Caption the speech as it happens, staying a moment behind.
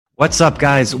What's up,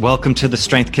 guys? Welcome to the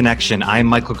Strength Connection. I'm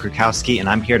Michael Kurkowski, and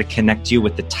I'm here to connect you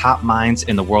with the top minds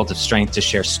in the world of strength to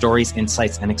share stories,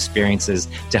 insights, and experiences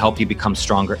to help you become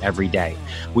stronger every day.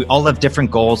 We all have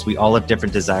different goals. We all have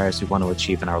different desires we want to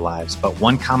achieve in our lives. But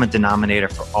one common denominator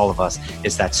for all of us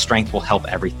is that strength will help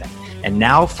everything. And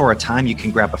now, for a time, you can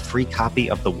grab a free copy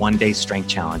of the One-Day Strength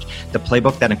Challenge, the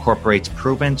playbook that incorporates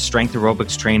proven strength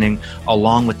aerobics training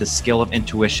along with the skill of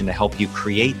intuition to help you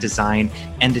create, design,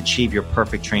 and achieve your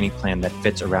perfect training plan that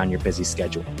fits around your busy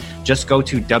schedule. Just go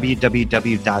to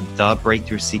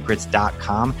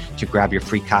www.thebreakthroughsecrets.com to grab your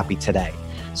free copy today.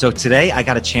 So today I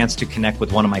got a chance to connect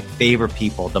with one of my favorite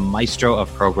people, the maestro of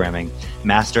programming,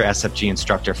 master SFG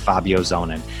instructor Fabio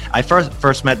Zonin. I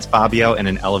first met Fabio in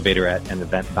an elevator at an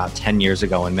event about 10 years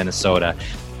ago in Minnesota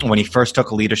when he first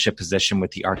took a leadership position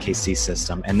with the RKC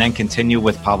system, and then continued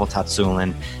with Pavel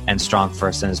Tsatsouline and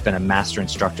StrongFirst, and has been a master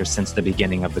instructor since the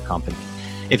beginning of the company.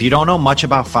 If you don't know much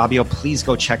about Fabio, please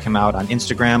go check him out on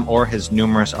Instagram or his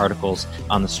numerous articles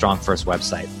on the StrongFirst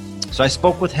website. So I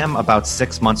spoke with him about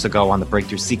 6 months ago on the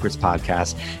Breakthrough Secrets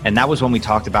podcast, and that was when we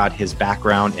talked about his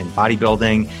background in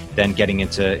bodybuilding, then getting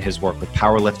into his work with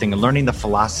powerlifting and learning the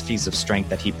philosophies of strength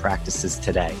that he practices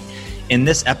today. In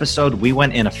this episode, we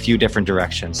went in a few different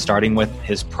directions, starting with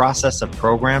his process of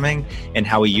programming and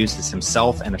how he uses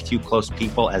himself and a few close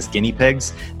people as guinea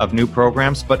pigs of new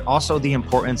programs, but also the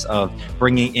importance of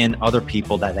bringing in other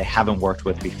people that they haven't worked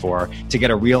with before to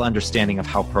get a real understanding of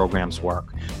how programs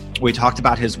work. We talked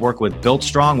about his work with Build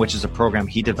Strong, which is a program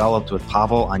he developed with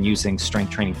Pavel on using strength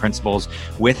training principles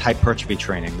with hypertrophy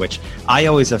training, which I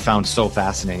always have found so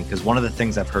fascinating because one of the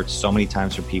things I've heard so many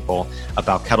times from people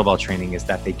about kettlebell training is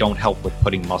that they don't help with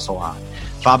putting muscle on.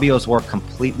 Fabio's work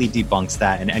completely debunks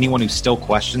that, and anyone who still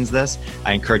questions this,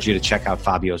 I encourage you to check out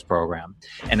Fabio's program.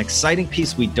 An exciting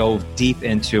piece we dove deep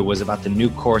into was about the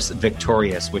new course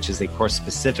Victorious, which is a course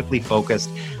specifically focused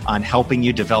on helping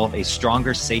you develop a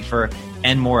stronger, safer,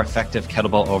 and more effective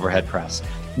kettlebell overhead press.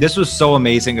 This was so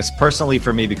amazing, it's personally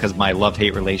for me because my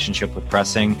love-hate relationship with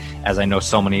pressing, as I know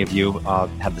so many of you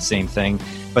have the same thing.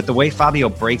 But the way Fabio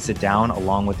breaks it down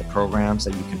along with the programs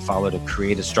that you can follow to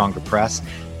create a stronger press,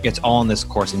 it's all in this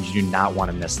course, and you do not want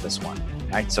to miss this one.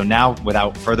 All right, so now,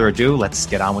 without further ado, let's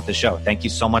get on with the show. Thank you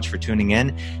so much for tuning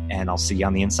in, and I'll see you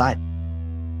on the inside.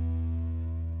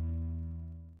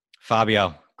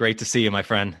 Fabio, great to see you, my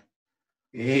friend.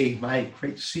 Hey, Mike,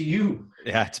 great to see you.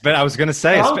 Yeah, it's been, I was going to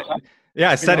say,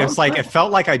 it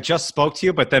felt like I just spoke to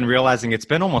you, but then realizing it's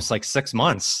been almost like 6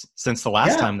 months since the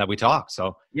last time that we talked.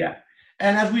 So yeah.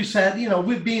 And as we said,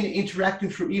 we've been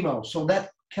interacting through email, so that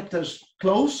kept us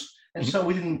close. And so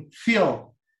we didn't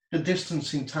feel the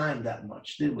distance in time that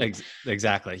much, did we?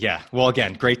 Exactly. Yeah. Well,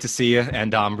 again, great to see you.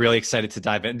 And I'm really excited to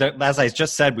dive in. As I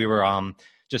just said, we were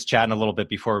just chatting a little bit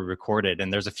before we recorded.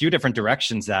 And there's a few different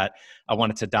directions that I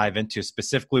wanted to dive into,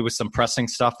 specifically with some pressing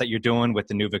stuff that you're doing with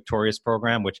the new Victorious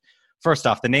program, which first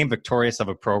off, the name Victorious of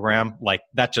a program, like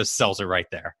that just sells it right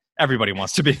there. Everybody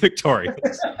wants to be victorious.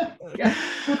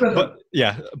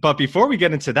 But before we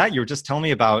get into that, you were just telling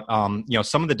me about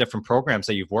some of the different programs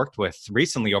that you've worked with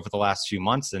recently over the last few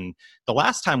months. And the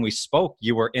last time we spoke,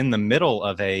 you were in the middle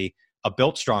of a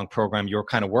Build Strong program you were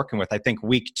kind of working with, I think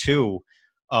week 2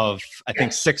 of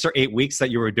 6 or 8 weeks that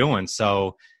you were doing.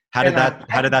 So how did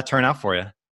that turn out for you?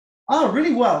 Oh,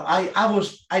 really well.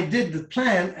 I did the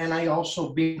plan, and I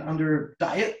also been under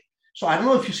diet. So I don't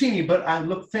know if you see me, but I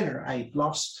look thinner. I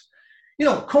lost,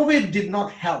 COVID did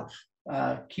not help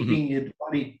keeping your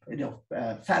body,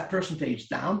 fat percentage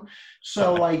down.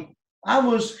 So I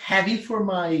was heavy for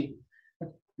my,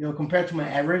 compared to my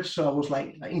average. So I was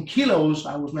like, in kilos,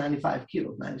 I was 95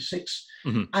 kilos, 96.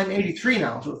 I'm 83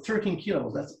 now, so 13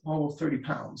 kilos, that's almost 30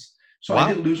 pounds. So wow.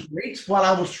 I did lose weight while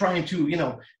I was trying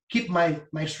to, keep my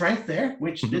strength there,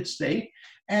 which did stay,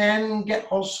 and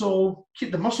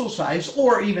keep the muscle size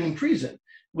or even increase it,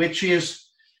 which is,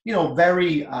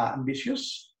 very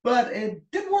ambitious, but it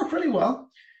did work really well.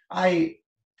 I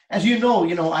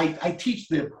teach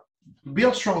the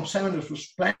Build Strong seminars with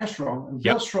Plan Strong, and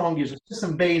Build Strong is a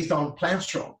system based on Plan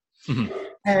Strong.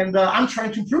 And I'm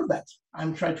trying to improve that.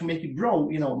 I'm trying to make it grow,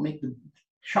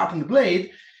 sharpen the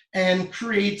blade and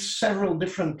create several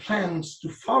different plans to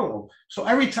follow. So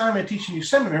every time I teach a new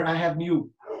seminar, I have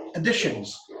new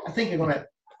additions. I think I'm going to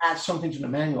add something to the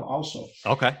manual also.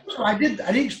 Okay. So I did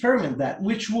experiment that,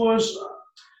 which was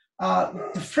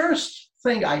the first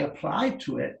thing I applied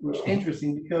to it was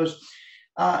interesting because,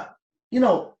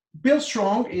 Build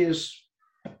Strong is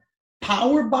a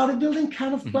power bodybuilding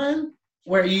kind of plan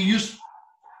where you use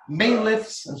main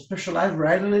lifts and specialized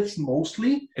variety lifts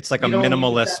mostly. It's like a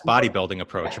minimalist bodybuilding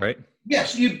approach, right?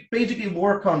 Yes, you basically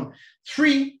work on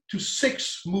 3 to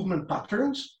 6 movement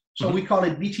patterns. So we call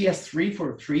it BTS 3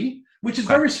 for 3, which is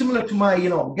very similar to my,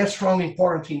 get strong in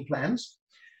quarantine plans.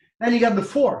 Then you got the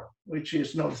 4, which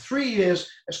is, the 3 is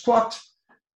a squat,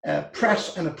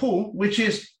 press, and a pull, which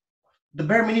is the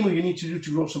bare minimum you need to do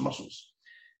to grow some muscles.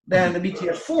 Then the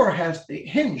BTS 4 has the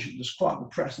hinge, the squat, the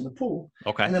press, and the pull.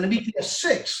 Okay. And then the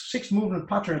BTS 6 movement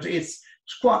patterns, it's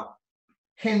squat,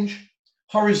 hinge,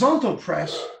 horizontal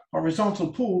press, horizontal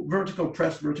pull, vertical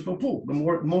press, vertical pull, the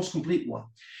most complete one.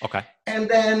 Okay. And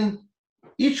then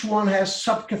each one has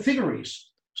subcategories.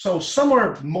 So some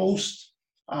are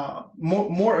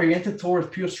more oriented towards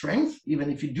pure strength, even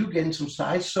if you do gain some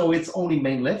size. So it's only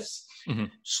main lifts.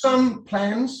 Some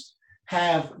plans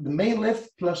have the main lift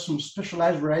plus some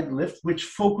specialized variety lift, which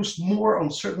focus more on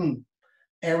certain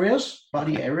areas,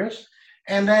 body areas.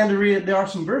 And then there are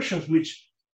some versions which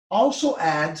also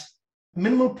add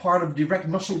minimal part of direct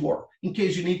muscle work in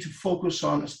case you need to focus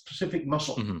on a specific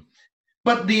muscle.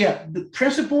 But the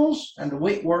principles and the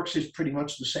way it works is pretty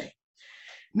much the same.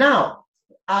 Now,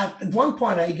 at one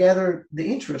point, I gathered the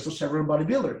interest of several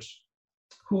bodybuilders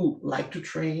who like to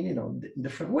train, in a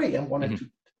different way and wanted to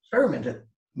experiment it,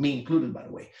 me included, by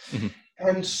the way.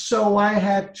 And so I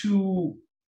had to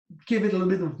give it a little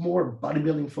bit of more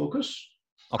bodybuilding focus,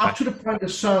 up to the point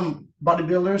that some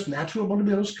bodybuilders, natural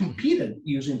bodybuilders, competed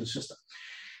using the system.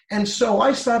 And so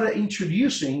I started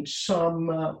introducing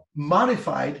some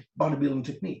modified bodybuilding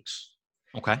techniques.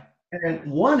 Okay. And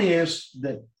one is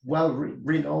the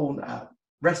well-renowned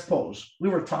rest pose. We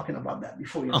were talking about that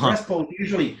before. Rest pose,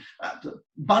 usually the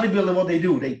bodybuilder, what they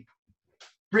do, they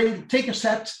take a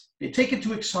set, they take it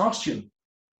to exhaustion,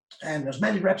 and as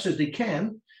many reps as they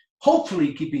can,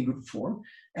 hopefully keeping good form.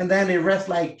 And then they rest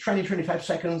like 20, 25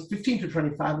 seconds, 15 to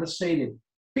 25. Let's say they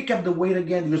pick up the weight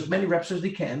again, do as many reps as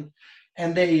they can.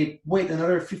 And they wait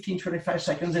another 15, 25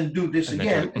 seconds and do this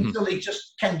again until they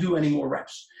just can't do any more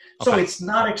reps. So it's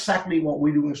not exactly what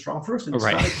we do in StrongFirst. And it's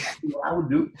not exactly what I would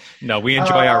do. No, we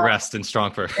enjoy our rest in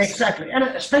StrongFirst. Exactly. And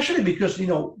especially because,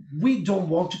 we don't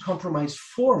want to compromise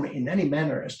form in any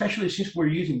manner, especially since we're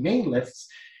using main lifts.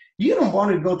 You don't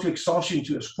want to go to exhaustion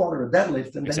to a squat or a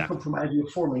deadlift and then compromise your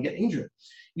form and get injured.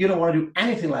 You don't want to do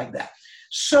anything like that.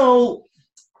 So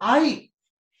I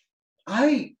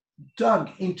dug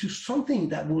into something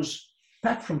that was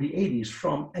back from the 80s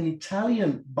from an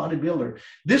Italian bodybuilder.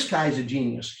 This guy is a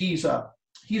genius. He's a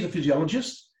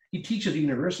physiologist. He teaches at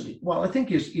university. Well, I think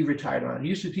he retired on it. He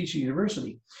used to teach at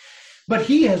university. But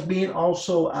he has been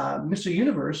also Mr.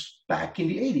 Universe back in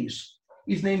the 80s.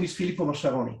 His name is Filippo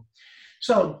Massaroni.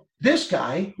 So this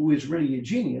guy, who is really a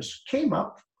genius, came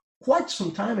up quite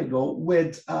some time ago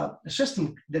with a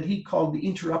system that he called the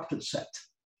interrupted set.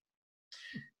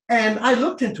 And I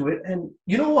looked into it, and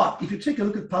you know what? If you take a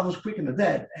look at Pavel's Quick and the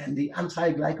Dead and the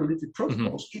anti-glycolytic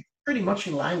protocols, it's pretty much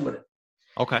in line with it.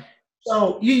 Okay.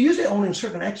 So you use it only in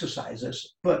certain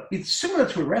exercises, but it's similar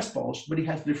to a rest pose, but it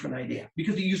has a different idea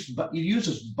because it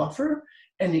uses buffer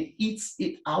and it eats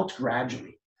it out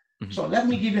gradually. So let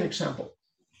me give you an example.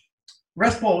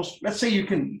 Rest pose, let's say you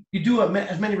do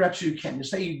as many reps as you can. You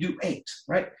say you do 8,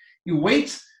 right? You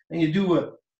wait and you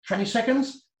do 20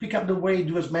 seconds. Pick up the weight,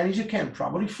 do as many as you can,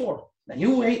 probably 4. Then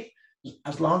you wait, you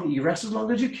rest as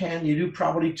long as you can, you do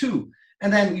probably 2.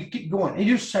 And then you keep going. And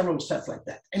you do several sets like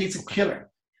that. And it's a killer.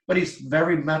 But it's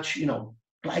very much,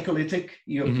 glycolytic.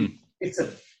 It's a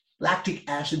lactic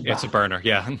acid bath. It's a burner,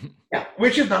 yeah. Yeah,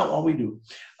 which is not what we do.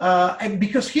 And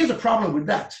because here's a problem with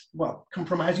that. Well,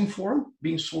 compromising form,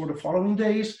 being sore the following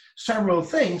days, several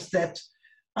things that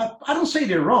I don't say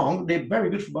they're wrong. They're very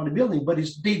good for bodybuilding, but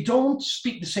they don't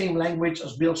speak the same language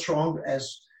as Build Strong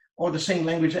or the same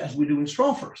language as we do in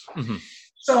StrongFirst.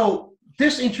 So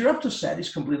this interrupter set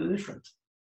is completely different.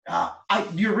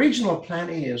 The original plan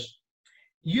is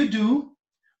you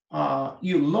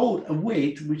load a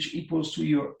weight which equals to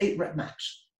your 8 rep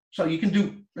max. So you can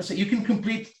do, let's say you can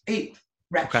complete 8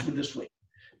 reps with this weight,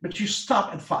 but you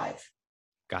stop at 5.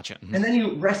 Gotcha. And then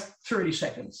you rest 30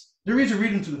 seconds. There is a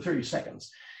reason to the 30 seconds.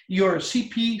 Your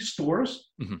CP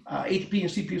stores, ATP and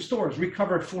CPU stores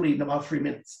recover fully in about 3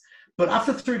 minutes. But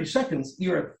after 30 seconds,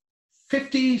 you're at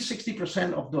 50,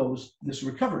 60% of this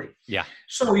recovery. Yeah.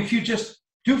 So if you just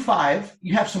do 5,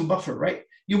 you have some buffer, right?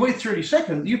 You wait 30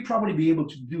 seconds, you'd probably be able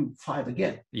to do 5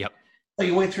 again. Yep. So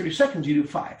you wait 30 seconds, you do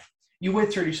 5. You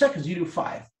wait 30 seconds, you do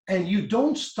 5. And you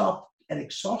don't stop at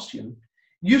exhaustion.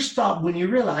 You stop when you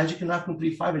realize you cannot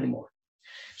complete 5 anymore.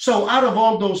 So out of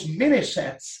all those mini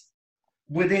sets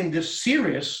within this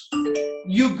series,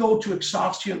 you go to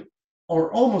exhaustion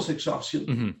or almost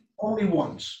exhaustion only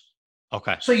once.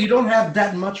 Okay. So you don't have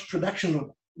that much production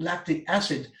of lactic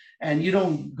acid, and you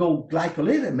don't go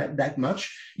glycolytic that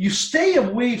much. You stay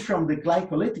away from the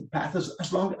glycolytic path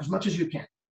as much as you can.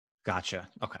 Gotcha.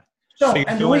 Okay. So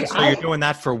you're doing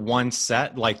that for one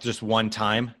set, like just one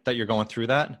time that you're going through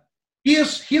that?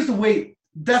 Here's the way,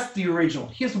 that's the original.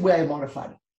 Here's the way I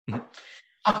modified it. Mm-hmm.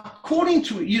 According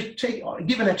to,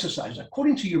 give an exercise,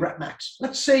 according to your rep max.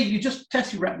 Let's say you just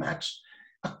test your rep max.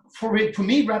 For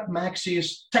me, rep max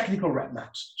is technical rep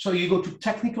max. So you go to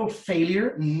technical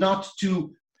failure, not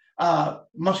to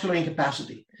muscular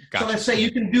incapacity. Gotcha. So let's say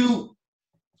you can do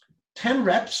 10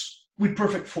 reps with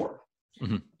perfect form.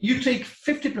 Mm-hmm. You take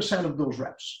 50% of those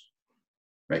reps,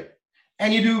 right?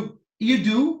 And you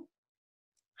do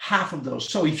half of those.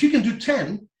 So if you can do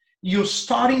 10, your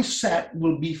starting set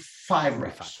will be 5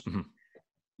 reps. Mm-hmm.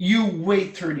 You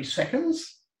wait 30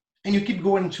 seconds and you keep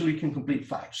going until you can complete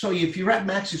 5. So if your rep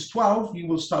max is 12, you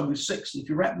will start with 6. If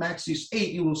your rep max is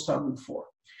 8, you will start with 4.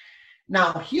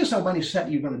 Now, here's how many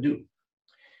sets you're going to do.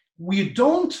 We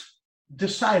don't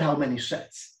decide how many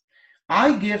sets.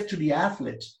 I give to the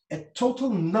athlete a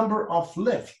total number of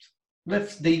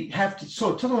lifts they have to,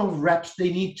 so total number of reps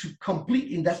they need to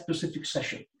complete in that specific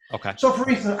session. Okay. So for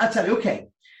instance, I tell you, okay,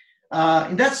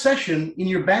 in that session, in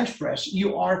your bench press,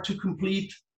 you are to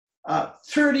complete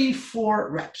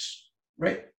 34 reps,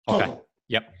 right? Total. Okay.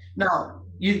 Yep. Now,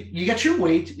 you get your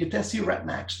weight, you test your rep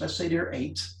max. Let's say they're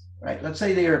 8, right? Let's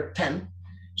say they're 10.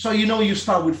 So you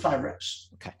start with 5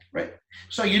 reps. Okay. Right?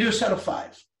 So you do a set of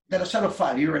 5. Then a set of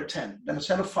 5, you're at 10. Then a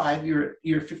set of 5, you're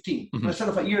 15. Mm-hmm. Then a set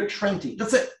of 5, you're at 20.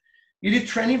 That's it. You did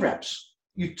 20 reps.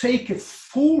 You take a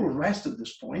full rest at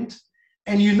this point,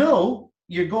 and your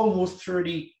goal was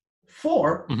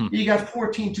 34. Mm-hmm. You got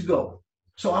 14 to go.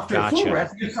 So after a full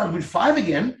rest, you start with 5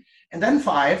 again, and then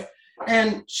 5.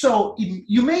 And so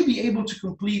you may be able to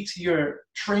complete your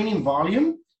training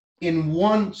volume in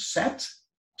 1 set,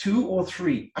 2 or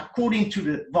 3, according to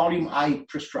the volume I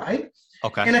prescribe.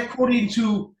 Okay. And according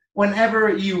to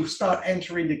whenever you start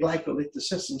entering the glycolytic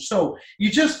system. So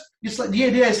it's like, the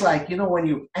idea is like, when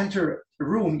you enter a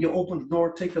room, you open the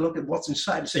door, take a look at what's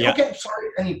inside and say, okay, sorry,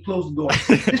 and you close the door.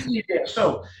 This is the idea.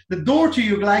 So the door to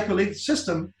your glycolytic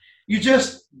system, you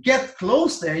just get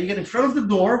close there, you get in front of the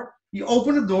door, you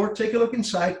open the door, take a look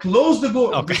inside, close the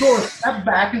door, step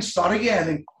back and start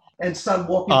again and start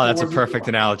walking. Oh, that's a perfect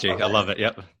analogy. I love it.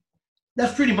 Yep.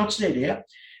 That's pretty much the idea.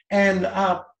 And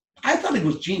I thought it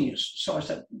was genius. So I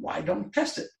said, why don't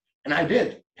test it? And I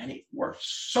did. And it worked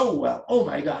so well. Oh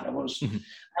my God. I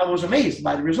was amazed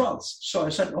by the results. So I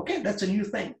said, okay, that's a new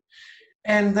thing.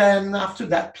 And then after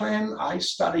that plan, I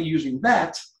started using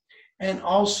that and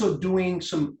also doing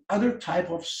some other type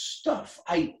of stuff.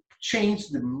 I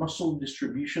changed the muscle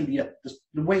distribution,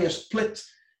 the way I split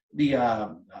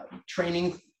the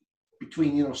training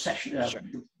between, session, sure.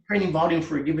 Training volume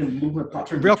for a given movement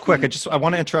pattern. Real quick, I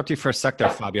want to interrupt you for a sec there,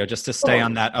 Fabio, just to stay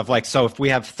on that of so if we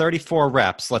have 34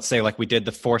 reps, let's say we did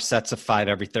the 4 sets of 5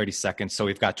 every 30 seconds, so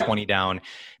we've got 20 down,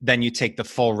 then you take the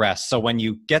full rest. So when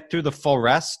you get through the full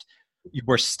rest,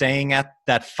 we're staying at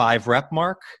that 5 rep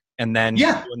mark and then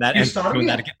doing that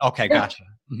again. Okay, gotcha.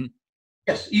 Mm-hmm.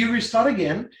 Yes, you restart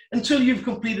again until you've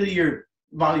completed your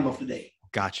volume of the day.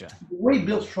 Gotcha. The way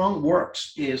Build Strong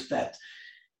works is that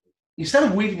instead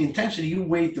of weighting intensity, you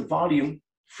weight the volume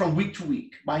from week to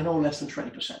week by no less than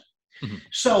 20%. Mm-hmm.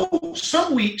 So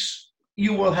some weeks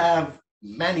you will have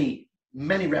many,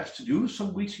 many reps to do.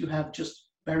 Some weeks you have just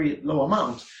very low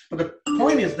amounts. But the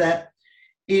point is that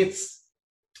it's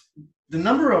the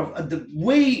number of the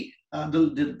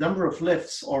number of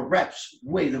lifts or reps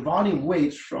the volume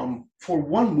weights for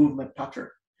one movement pattern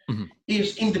mm-hmm.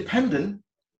 is independent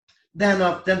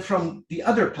than from the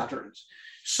other patterns.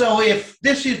 So if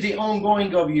this is the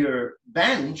ongoing of your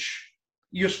bench,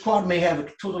 your squat may have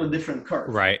a totally different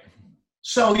curve. Right.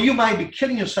 So you might be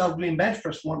killing yourself doing bench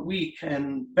press 1 week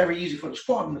and very easy for the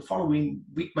squat, and the following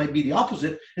week might be the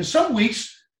opposite. In some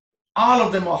weeks, all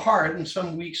of them are hard, and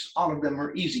some weeks, all of them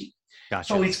are easy.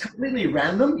 Gotcha. So it's completely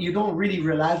random. You don't really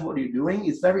realize what you're doing.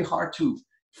 It's very hard to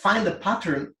find a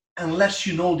pattern unless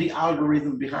you know the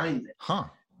algorithm behind it. Huh.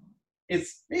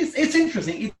 It's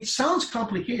interesting. It sounds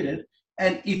complicated.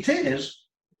 And it is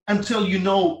until you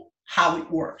know how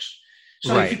it works.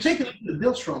 So if you take a look at the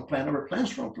Build Strong plan or a Plan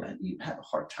Strong plan, you have a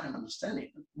hard time understanding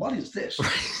what is this.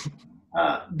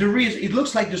 It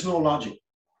looks like there's no logic.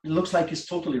 It looks like it's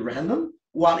totally random,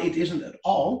 while it isn't at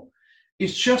all.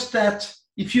 It's just that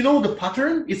if you know the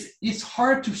pattern, it's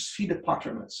hard to see the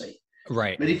pattern, let's say.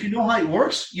 Right. But if you know how it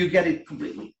works, you get it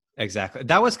completely. Exactly.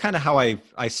 That was kind of how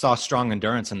I saw strong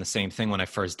endurance, and the same thing when I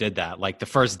first did that. The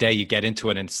first day you get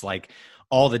into it and it's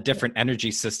all the different energy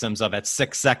systems of at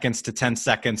 6 seconds to 10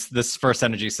 seconds, this first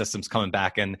energy system's coming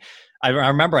back. And I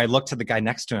remember I looked to the guy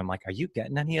next to him, like, are you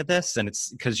getting any of this? And it's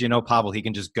because, Pavel, he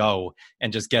can just go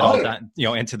and just get all that,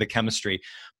 into the chemistry.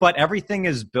 But everything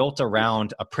is built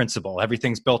around a principle.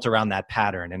 Everything's built around that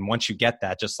pattern. And once you get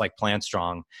that, just like Plant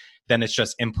Strong, then it's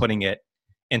just inputting it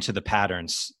into the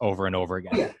patterns over and over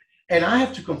again. Yeah. And I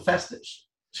have to confess this.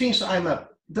 Since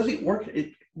does it work?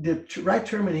 The right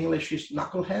term in English is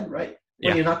knucklehead, right?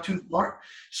 When you're not too smart.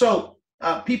 So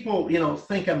people,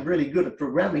 think I'm really good at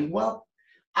programming. Well,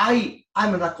 I'm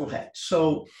a knucklehead.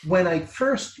 So when I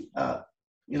first,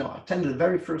 attended the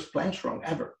very first Plant Strong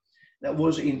ever, that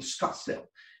was in Scottsdale,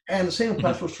 and the same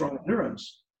class for strong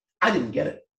endurance, I didn't get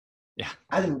it. Yeah.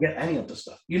 I didn't get any of the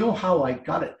stuff. You know how I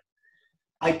got it?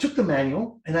 I took the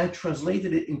manual and I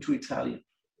translated it into Italian.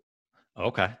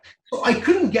 Okay. So I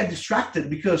couldn't get distracted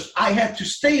because I had to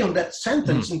stay on that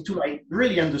sentence until I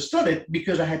really understood it,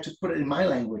 because I had to put it in my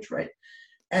language, right?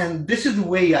 And this is the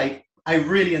way I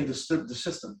really understood the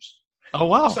systems. Oh,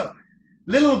 wow. So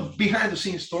little behind the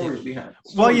scenes stories behind.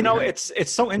 Well, it's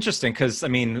so interesting because,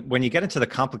 when you get into the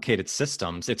complicated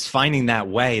systems, it's finding that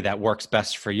way that works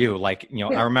best for you. Like,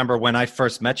 I remember when I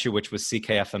first met you, which was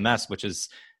CKFMS, which is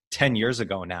 10 years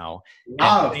ago now.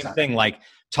 Wow. Same thing, like,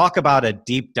 talk about a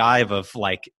deep dive of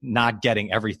like not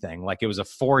getting everything. Like, it was a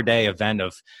 4-day event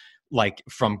of like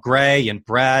from Gray and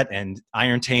Brett and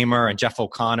Iron Tamer and Jeff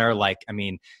O'Connor.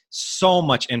 So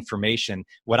much information.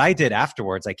 What I did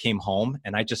afterwards, I came home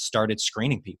and I just started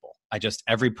screening people.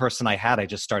 Every person I had, I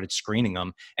just started screening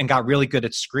them and got really good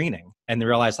at screening, and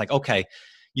realized like, okay,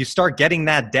 you start getting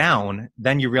that down,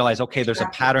 then you realize, okay, there's a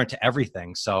pattern to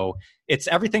everything. So it's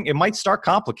everything. It might start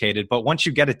complicated, but once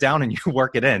you get it down and you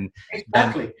work it in,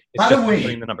 exactly. By the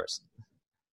way, the numbers.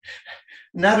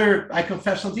 I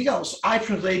confess something else. I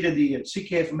translated the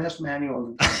CKFMS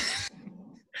manual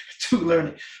to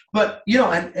learning. But,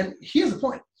 and here's the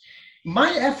point.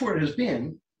 My effort has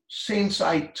been, since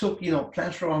I took,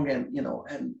 Plant Strong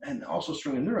and also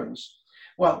Strong Endurance,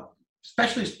 well,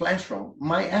 especially Plant Strong,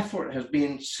 my effort has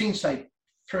been since I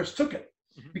first took it,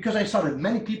 because I saw that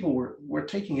many people were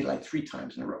taking it like 3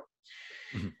 times in a row.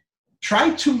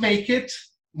 Try to make it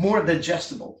more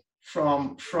digestible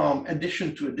from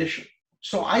edition to edition.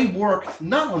 So I worked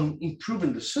not on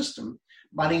improving the system,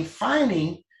 but in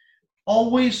finding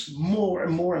always more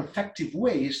and more effective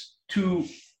ways to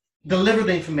deliver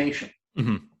the information.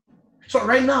 So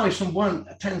right now, if someone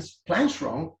attends Plant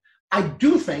Strong, I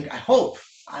hope,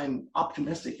 I'm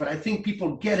optimistic, but I think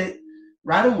people get it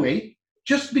right away,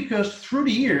 just because through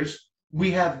the years,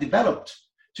 we have developed,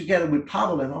 together with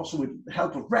Pavel and also with the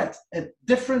help of Brett, a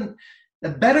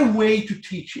better way to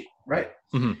teach it, right?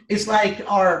 It's like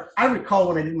I recall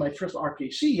when I did my first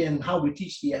RKC and how we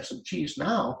teach the SMGs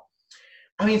now.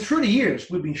 Through the years,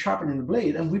 we've been sharpening the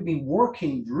blade, and we've been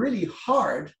working really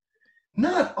hard,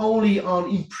 not only on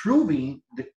improving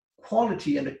the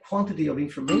quality and the quantity of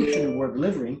information we're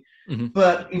delivering,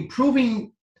 but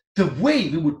improving the way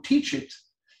we would teach it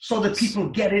so that people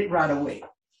get it right away.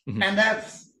 And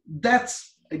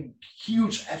that's a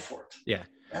huge effort. Yeah.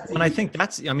 And I think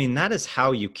that is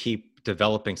how you keep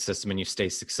developing system and you stay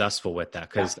successful with that.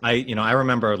 Because I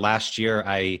remember last year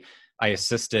I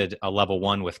assisted a level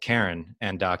 1 with Karen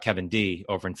and Kevin D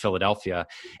over in Philadelphia.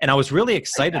 And I was really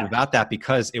excited about that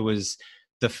because it was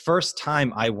the first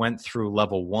time I went through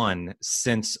level 1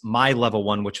 since my level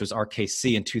 1, which was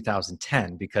RKC in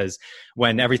 2010, because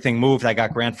when everything moved, I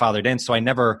got grandfathered in. So I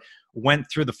never went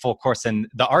through the full course. And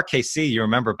the RKC, you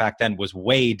remember back then, was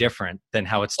way different than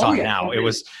how it's taught now. It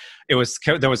was there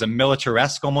was a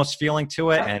militaresque almost feeling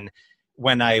to it. And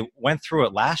when I went through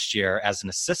it last year as an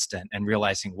assistant and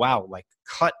realizing, wow, like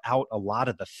cut out a lot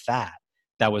of the fat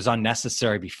that was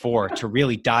unnecessary before to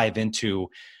really dive into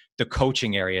the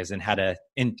coaching areas and how to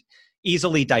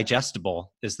easily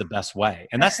digestible is the best way.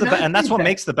 And that's what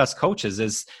makes the best coaches,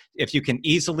 is if you can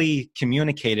easily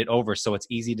communicate it over so it's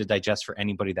easy to digest for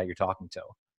anybody that you're talking to.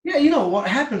 Yeah, what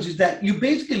happens is that you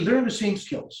basically learn the same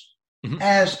skills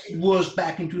as it was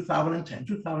back in 2010,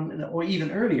 2000, or even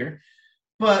earlier,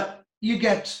 but you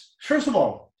get, first of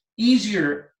all,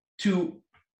 easier to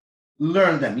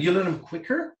learn them. You learn them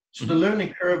quicker, so the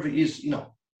learning curve is,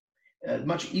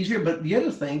 much easier. But the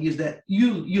other thing is that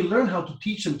you learn how to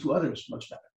teach them to others much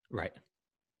better. Right.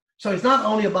 So it's not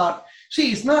only about,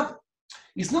 it's not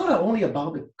only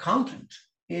about the content.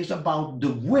 It's about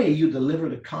the way you deliver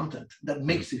the content that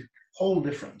makes the whole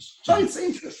difference. So it's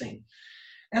interesting.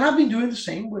 And I've been doing the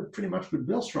same with pretty much with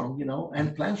Bill Strong,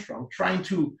 and Plant Strong, trying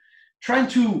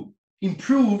to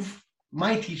improve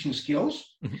my teaching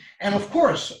skills. And of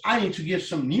course, I need to give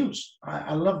some news.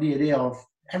 I love the idea of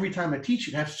every time I teach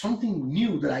it, I have something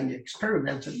new that I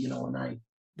experimented, and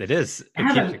it is.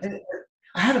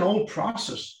 I have an old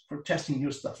process for testing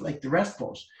new stuff, like the rest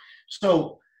pose.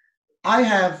 So I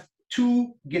have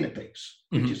 2 guinea pigs,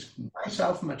 which is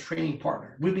myself and my training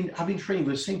partner. I've been training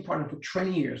with the same partner for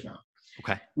 20 years now.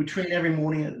 Okay. We train every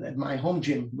morning at my home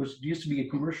gym, which used to be a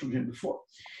commercial gym before.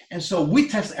 And so we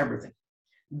test everything.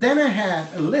 Then I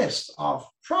have a list of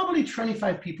probably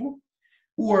 25 people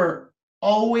who are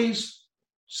always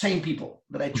same people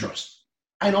that I trust.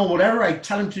 I know whatever I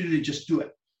tell them to do, they just do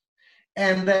it.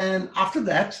 And then after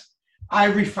that, I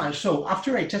refine. So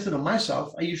after I test it on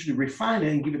myself, I usually refine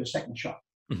it and give it a second shot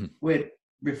with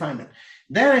refinement.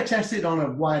 Then I test it on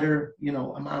a wider,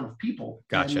 amount of people.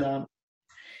 Gotcha.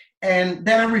 And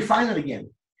then I refine it again.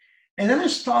 And then I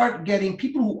start getting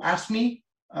people who ask me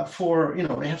for,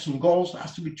 they have some goals,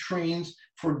 ask to be trained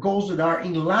for goals that are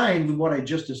in line with what I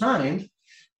just designed.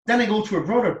 Then I go to a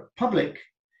broader public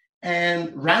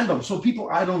and random. So people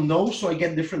I don't know, so I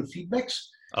get different feedbacks.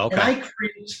 Okay.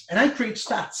 And I create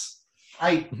stats.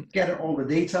 I gather all the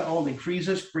data, all the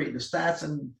increases, create the stats,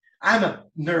 and I'm a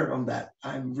nerd on that.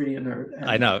 I'm really a nerd.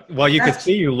 I know. Well, you can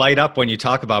see you light up when you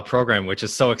talk about programming, which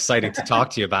is so exciting to talk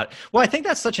to you about. Well, I think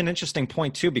that's such an interesting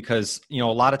point too, because, a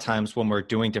lot of times when we're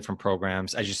doing different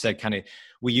programs, as you said,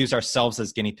 we use ourselves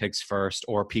as guinea pigs first,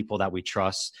 or people that we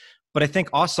trust. But I think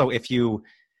also if you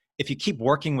keep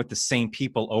working with the same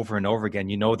people over and over again,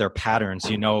 their patterns,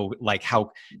 like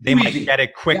how they might get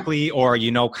it quickly, or,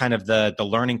 kind of the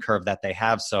learning curve that they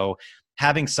have. So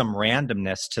having some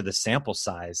randomness to the sample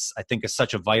size, I think, is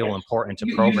such a vital important to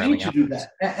programming. You need to do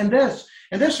that. And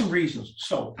there's some reasons.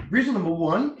 So reason number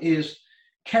 1 is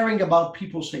caring about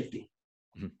people's safety.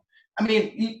 I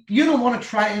mean, you don't want to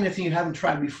try anything you haven't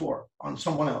tried before on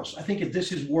someone else. I think if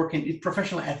this is working, it's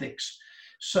professional ethics.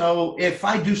 So if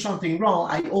I do something wrong,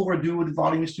 I overdo it, the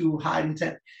volume is too high,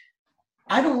 intent.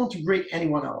 I don't want to break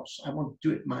anyone else. I want to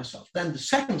do it myself. Then the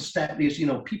second step is,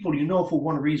 people for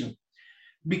one reason,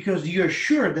 because you're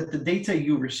sure that the data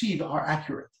you receive are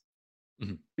accurate.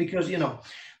 Because,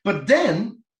 but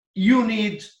then you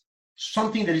need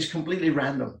something that is completely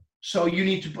random. So you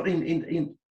need to put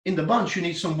in the bunch, you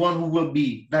need someone who will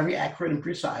be very accurate and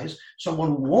precise, someone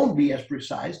who won't be as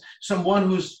precise, someone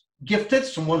who's gifted,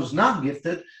 someone who's not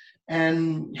gifted,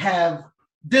 and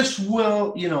this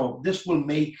will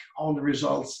make all the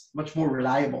results much more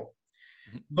reliable.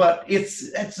 But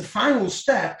it's the final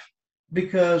step,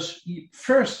 because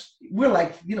first we're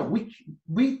like,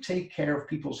 we take care of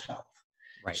people's health.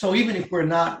 Right. So even if we're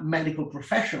not medical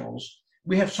professionals,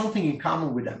 we have something in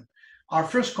common with them. Our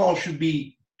first call should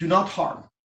be, do not harm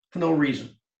for no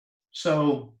reason.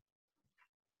 So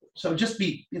just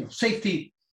be,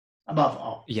 safety above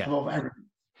all, above everything.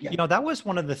 Yeah. That was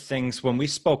one of the things when we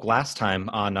spoke last time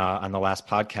on the last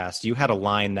podcast. You had a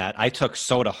line that I took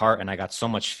so to heart, and I got so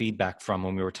much feedback from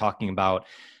when we were talking about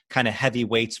kind of heavy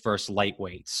weights versus light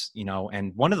weights.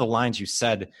 And one of the lines you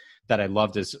said that I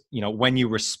loved is, when you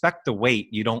respect the weight,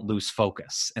 you don't lose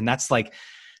focus. And that's like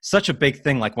such a big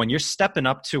thing. Like when you're stepping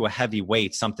up to a heavy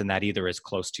weight, something that either is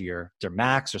close to your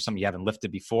max or something you haven't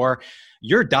lifted before,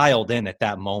 you're dialed in at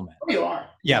that moment. You are.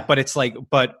 Yeah, but it's like,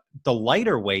 but the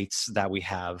lighter weights that we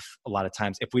have a lot of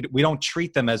times, if we don't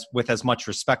treat them with as much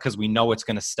respect, because we know it's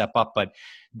going to step up, but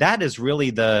that is really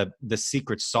the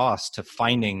secret sauce to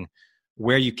finding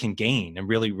where you can gain and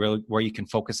really where you can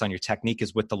focus on your technique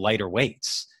is with the lighter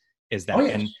weights. Is that,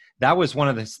 and that was one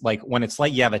of the, like, when it's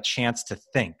like you have a chance to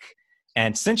think.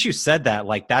 And since you said that,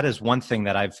 like, that is one thing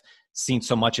that I've seen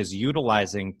so much is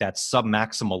utilizing that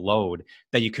sub-maximal load,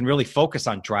 that you can really focus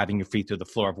on driving your feet through the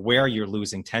floor of where you're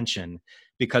losing tension.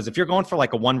 Because if you're going for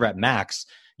like a 1 rep max,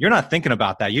 you're not thinking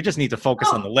about that. You just need to focus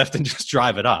on the lift and just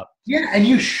drive it up. Yeah, and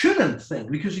you shouldn't think,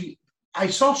 because I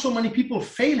saw so many people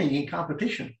failing in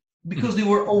competition because they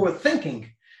were overthinking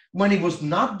when it was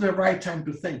not the right time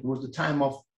to think. It was the time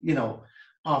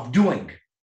of doing.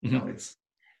 It's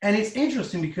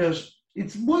interesting because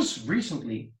it was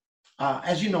recently,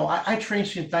 as you know, I trained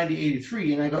since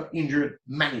 1983, and I got injured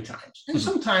many times. And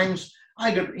sometimes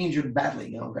I got injured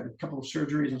badly, got a couple of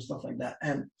surgeries and stuff like that.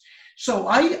 And so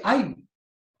I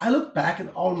look back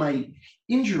at all my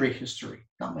injury history,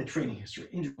 not my training history,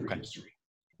 injury history.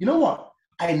 You know what?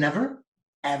 I never,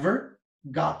 ever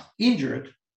got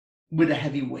injured with a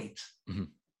heavy weight.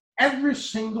 Every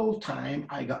single time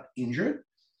I got injured,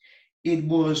 it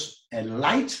was a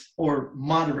light or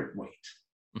moderate weight.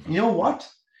 You know what?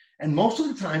 And most of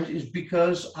the times is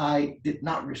because I did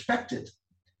not respect it.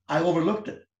 I overlooked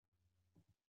it.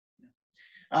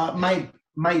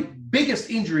 My biggest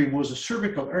injury was a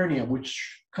cervical hernia,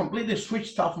 which completely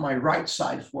switched off my right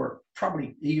side for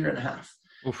probably a year and a half.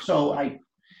 So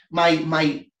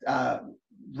My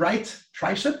right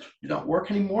tricep did not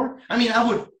work anymore. I mean, I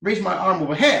would raise my arm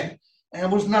overhead, and I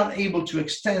was not able to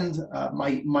extend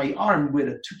my arm with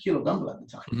a 2-kilo dumbbell at the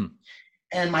time. Mm-hmm.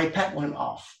 And my pec went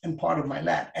off and part of my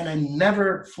lat, and I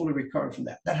never fully recovered from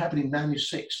that. That happened in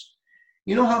 96.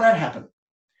 You know how that happened?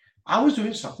 I was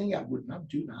doing something I would not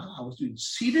do now. I was doing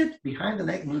seated behind the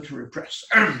neck military press.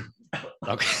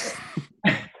 Okay.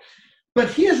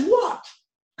 But here's what.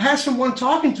 I had someone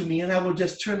talking to me, and I would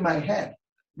just turn my head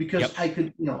because I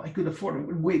could afford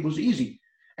it. It was easy.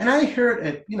 And I heard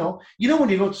it, you know when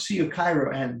you go to see a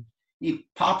chiro and he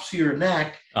pops your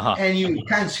neck and you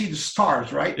kind of see the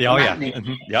stars, right? Oh, lightning. Yeah.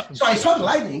 Mm-hmm. Yep. So I saw the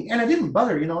lightning and I didn't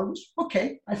bother, it was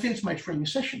okay. I finished my training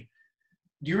session.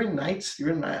 During the night,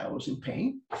 I was in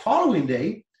pain. The following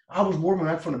day, I was warming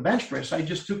up from the bench press. I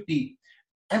just took the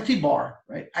empty bar,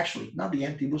 right? Actually, not the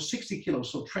empty, it was 60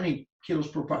 kilos. So 20 kilos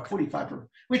per part, 45 per,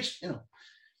 which, went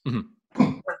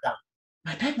down.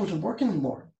 My pec wasn't working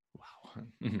anymore. Wow.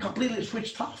 Mm-hmm. Completely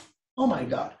switched off. Oh my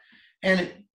God.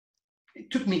 And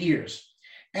it took me years.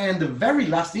 And the very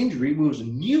last injury was a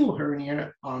new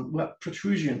hernia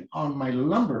protrusion on my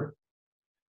lumbar.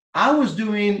 I was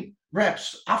doing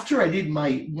reps after I did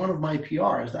one of my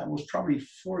PRs. That was probably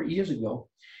 4 years ago.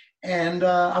 And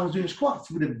I was doing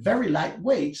squats with a very light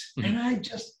weight. And I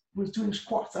just was doing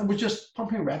squats. I was just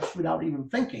pumping reps without even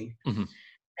thinking. Mm-hmm.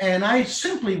 And I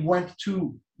simply went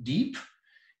too deep.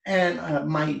 And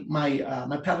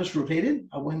my pelvis rotated.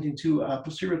 I went into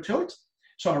posterior tilt.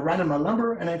 So I ran on my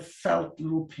lumbar and I felt a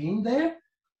little pain there.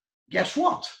 Guess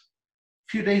what? A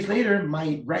few days later,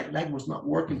 my right leg was not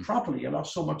working properly. I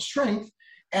lost so much strength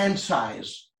and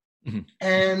size. Mm-hmm.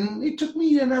 And it took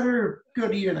me another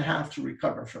good year and a half to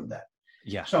recover from that.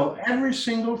 Yeah. So every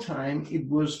single time it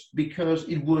was because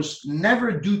it was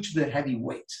never due to the heavy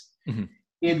weight. Mm-hmm.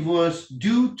 It was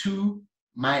due to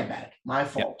my bad, my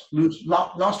fault,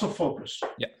 loss of focus.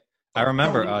 Yeah. I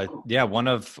remember, one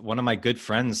of my good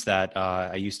friends that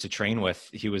I used to train with,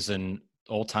 he was an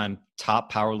all-time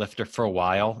top power lifter for a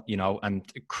while, and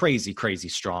crazy, crazy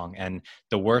strong. And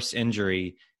the worst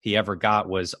injury he ever got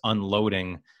was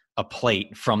unloading a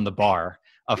plate from the bar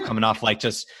of coming off, like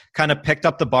just kind of picked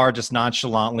up the bar just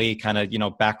nonchalantly, kind of,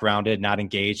 back rounded, not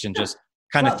engaged, and just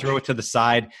kind of threw it to the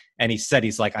side. And he said,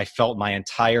 he's like, I felt my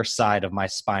entire side of my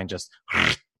spine just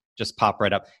pop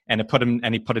right up, and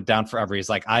he put it down forever. He's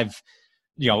like, I've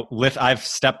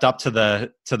stepped up to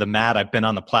the mat. I've been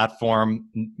on the platform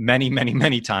many, many,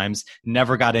 many times,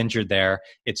 never got injured there.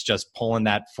 It's just pulling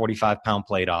that 45-pound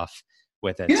plate off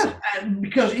with it. Yeah. And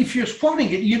because if you're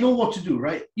squatting it, you know what to do,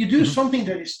 right? You do something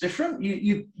that is different.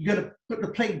 You got to put the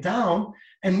plate down,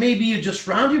 and maybe you just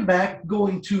round your back, go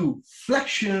into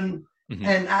flexion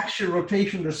and axial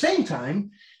rotation at the same time.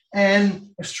 And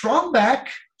a strong back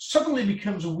suddenly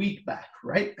becomes a weak back,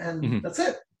 right? And that's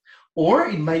it. Or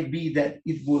it might be that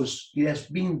it has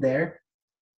been there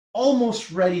almost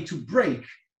ready to break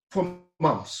for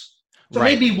months. So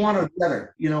maybe one or the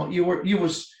other,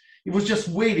 it was just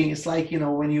waiting. It's like,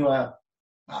 when you have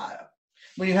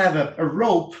a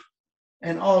rope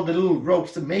and all the little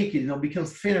ropes to make it,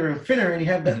 becomes thinner and thinner, and you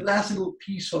have that last little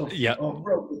piece of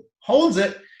rope that holds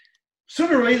it.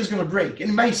 Sooner or later it's going to break, and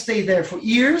it might stay there for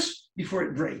years before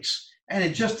it breaks. And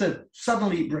it just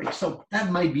suddenly breaks. So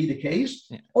that might be the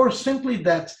case, or simply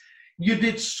that you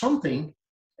did something,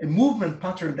 a movement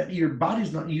pattern that your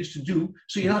body's not used to do,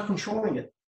 so you're not controlling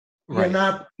it. Right. You're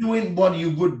not doing what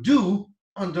you would do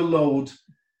under load,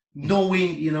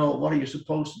 knowing, what are you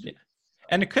supposed to do.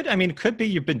 And it could be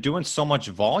you've been doing so much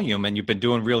volume and you've been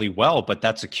doing really well, but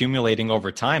that's accumulating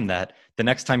over time that the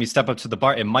next time you step up to the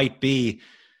bar, it might be,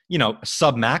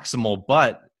 sub-maximal,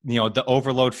 but the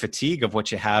overload fatigue of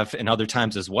what you have in other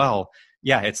times as well.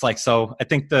 Yeah. It's like, so I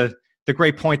think the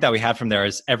great point that we had from there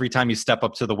is every time you step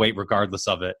up to the weight, regardless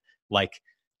of it, like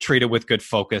treat it with good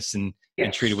focus and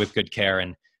treat it with good care.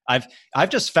 And I've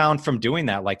just found from doing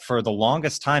that, like for the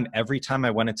longest time, every time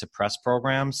I went into press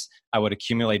programs, I would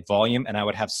accumulate volume and I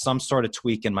would have some sort of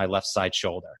tweak in my left side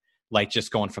shoulder, like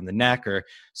just going from the neck or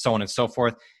so on and so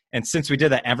forth. And since we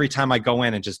did that, every time I go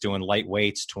in and just doing light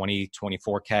weights, 20,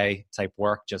 24K type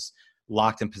work, just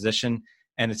locked in position,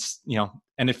 and it's,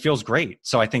 and it feels great.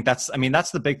 So I think that's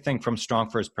the big thing from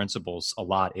StrongFirst principles a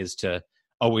lot, is to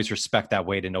always respect that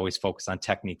weight and always focus on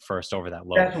technique first over that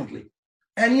load. Definitely.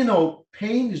 And,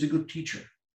 pain is a good teacher,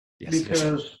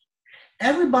 because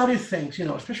everybody thinks,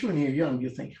 especially when you're young, you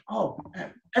think, oh,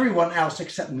 everyone else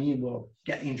except me will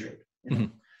get injured.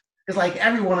 It's like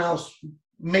everyone else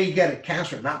may get a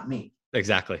cancer, not me.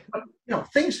 Exactly. But,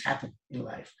 things happen in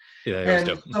life. Yeah,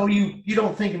 and so you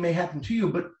don't think it may happen to you.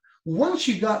 But once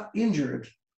you got injured,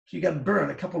 you got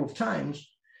burned a couple of times,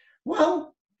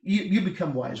 well, you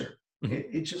become wiser.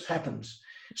 It just happens.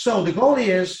 So the goal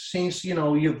is, since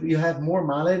you have more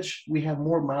mileage, we have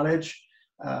more mileage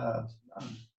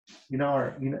in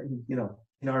our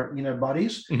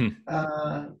bodies.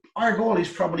 Our goal is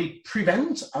probably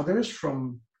prevent others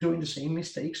from doing the same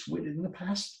mistakes we did in the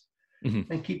past,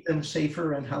 and keep them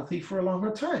safer and healthy for a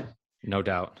longer time. No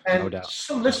doubt. And no doubt.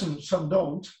 Some listen, some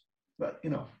don't, but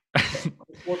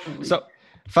unfortunately. So,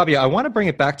 Fabio, I want to bring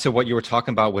it back to what you were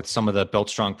talking about with some of the Build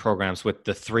Strong programs with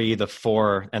the 3, the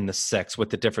 4, and the 6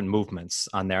 with the different movements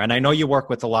on there. And I know you work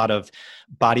with a lot of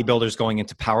bodybuilders going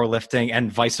into powerlifting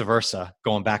and vice versa,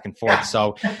 going back and forth.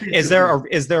 So is there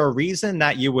a reason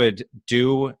that you would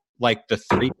do like the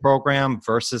 3 program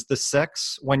versus the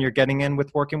 6 when you're getting in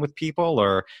with working with people?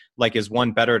 Or like, is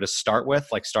one better to start with,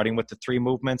 like starting with the 3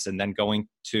 movements and then going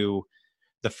to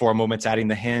the 4 movements, adding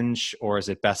the hinge, or is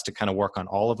it best to kind of work on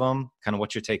all of them? Kind of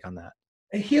what's your take on that?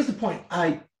 And here's the point.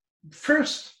 When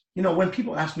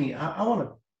people ask me, I want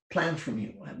a plan from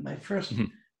you, my first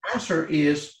answer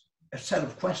is a set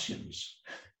of questions.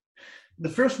 The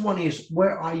first one is,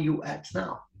 where are you at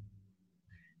now?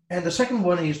 And the second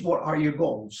one is, what are your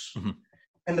goals?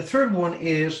 And the third one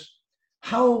is,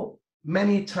 how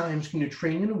many times can you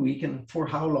train in a week, and for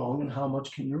how long, and how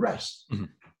much can you rest?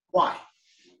 Why?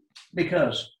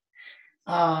 Because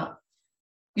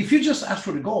if you just ask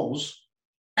for the goals,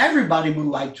 everybody would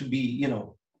like to be,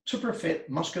 super fit,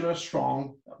 muscular,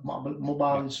 strong,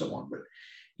 mobile, and so on. But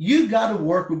you got to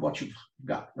work with what you've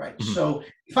got, right? So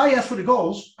if I ask for the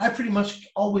goals, I pretty much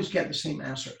always get the same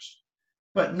answers.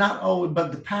 But not always.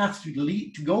 But the path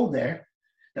to go there,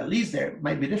 that leads there,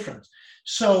 might be different.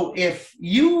 So if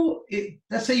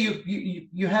let's say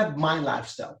you have my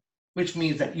lifestyle, which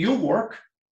means that your work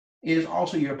is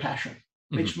also your passion,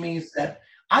 which means that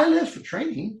I live for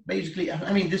training, basically.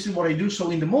 I mean, this is what I do.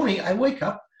 So in the morning, I wake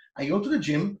up, I go to the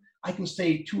gym, I can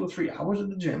stay 2 or 3 hours at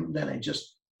the gym, then I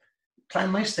just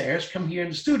climb my stairs, come here in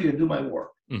the studio and do my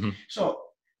work. So,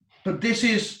 but this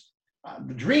is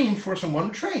the dream for someone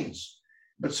who trains.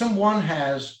 But someone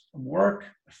has work,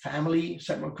 family,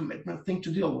 several commitment thing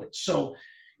to deal with. So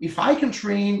if I can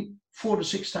train 4 to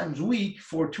 6 times a week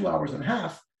for 2 hours and a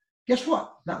half, guess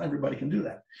what? Not everybody can do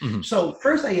that. So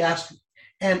first I ask,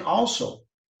 and also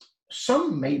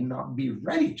some may not be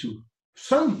ready to,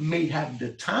 some may have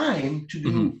the time to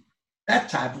do that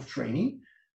type of training,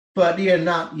 but they are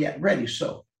not yet ready.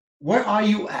 So where are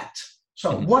you at?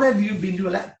 So what have you been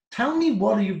doing? Tell me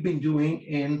what you've been doing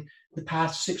in the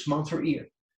past 6 months or year.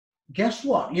 Guess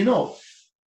what? The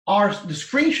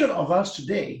screenshot of us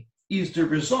today is the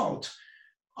result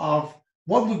of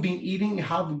what we've been eating,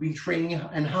 how we've been training,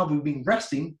 and how we've been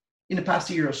resting in the past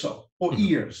year or so, or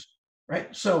years,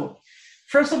 right? So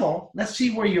first of all, let's see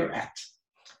where you're at.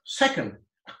 Second,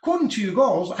 according to your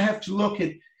goals, I have to look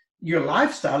at your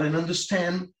lifestyle and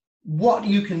understand what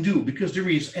you can do, because there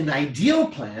is an ideal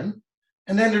plan,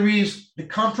 and then there is the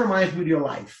compromise with your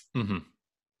life,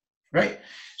 right?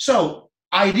 So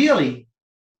ideally,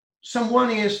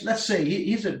 someone is, let's say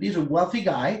he's a wealthy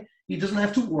guy. He doesn't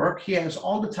have to work. He has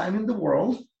all the time in the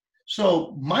world.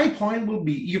 So my point will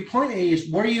be, your point A is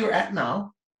where you're at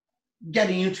now,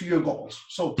 getting into your goals.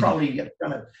 So probably you're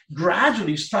gonna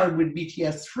gradually start with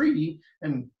BTS 3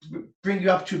 and bring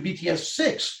you up to BTS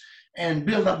 6 and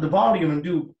build up the volume and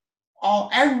do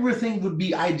everything would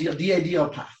be ideal, the ideal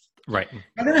path. Right.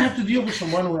 And then I have to deal with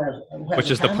someone who has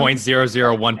which is the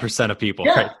 0.001% of people.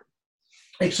 Yeah, right?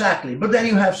 Exactly. But then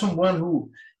you have someone who,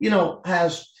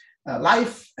 has a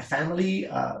life, a family,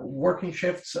 working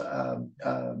shifts,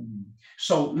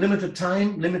 so limited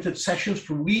time, limited sessions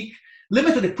per week,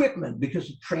 limited equipment because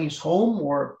he trains home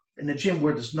or in a gym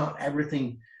where there's not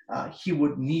everything he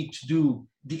would need to do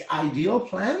the ideal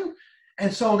plan.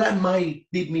 And so that might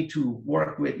lead me to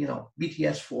work with,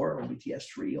 BTS 4 or BTS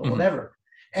 3 or whatever.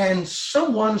 And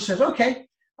someone says, okay,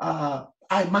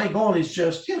 my goal is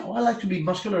just, I like to be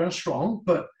muscular and strong,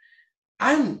 but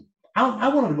I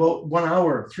want to devote 1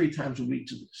 hour 3 times a week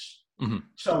to this.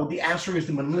 So the answer is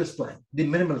the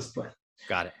minimalist plan.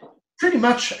 Got it. Pretty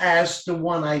much as the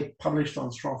one I published on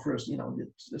StrongFirst,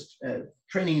 this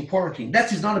training in quarantine.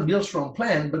 That is not a Build Strong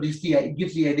plan, but it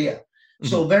gives the idea.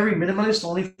 So very minimalist,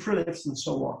 only for lifts and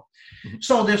so on.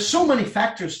 So there's so many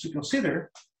factors to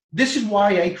consider. This is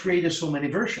why I created so many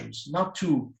versions, not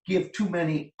to give too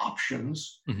many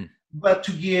options, but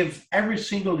to give every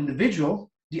single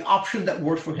individual the option that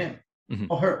works for him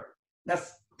or her.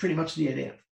 That's pretty much the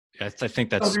idea. I think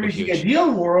that's so there is the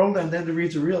ideal world, and then there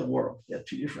is the real world. They're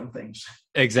 2 different things.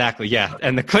 Exactly. Yeah.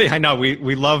 And I know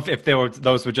we love if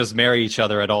those would just marry each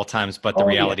other at all times, but the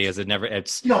reality is it never.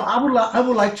 It's I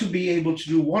would like to be able to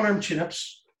do 1 arm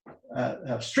chin-ups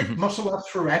strict muscle ups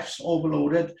for reps,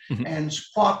 overloaded, and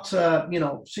squat,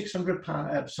 600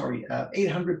 pounds,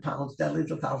 800 pounds,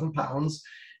 deadlift 1,000 pounds.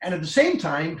 And at the same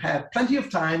time, have plenty of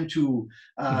time to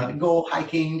go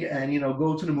hiking and,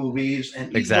 go to the movies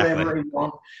and eat whatever you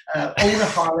want, own a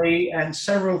Harley and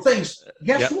several things.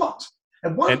 Guess what?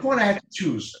 At one point I had to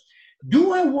choose.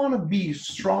 Do I want to be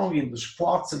strong in the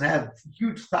squats and have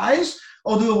huge thighs,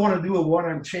 or do I want to do a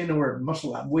one-arm chain or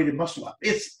muscle up, weighted muscle up?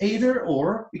 It's either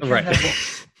or. You can't have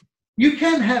both. You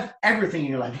can have everything in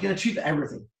your life. You can achieve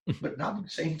everything, but not at the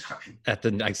same time.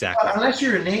 Unless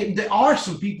you're there are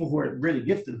some people who are really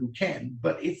gifted who can,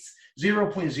 but it's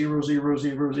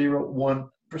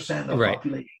 0.00001% of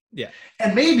population. Yeah.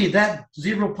 And maybe that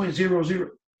 0.00,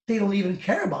 they don't even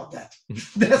care about that.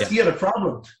 That's the other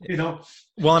problem,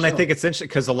 Well, and I think it's interesting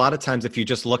because a lot of times if you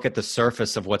just look at the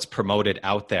surface of what's promoted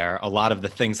out there, a lot of the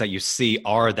things that you see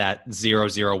are that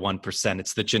 0.001%.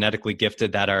 It's the genetically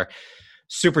gifted that are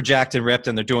super jacked and ripped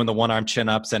and they're doing the one-arm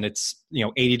chin-ups and it's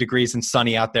 80 degrees and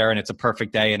sunny out there and it's a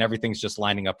perfect day and everything's just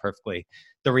lining up perfectly.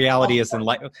 The reality is in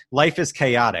life is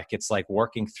chaotic. It's like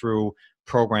working through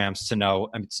programs to know.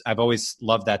 I've always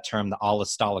loved that term, the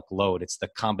allostolic load. It's the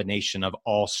combination of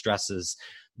all stresses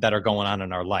that are going on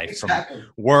in our life, from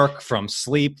work, from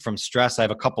sleep, from stress. I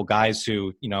have a couple guys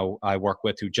who, I work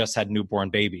with who just had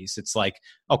newborn babies. It's like,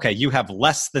 okay, you have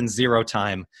less than zero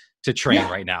time to train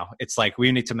right now. It's like,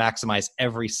 we need to maximize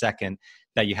every second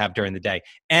that you have during the day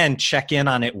and check in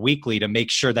on it weekly to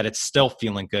make sure that it's still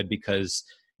feeling good, because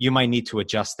you might need to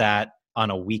adjust that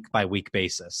on a week by week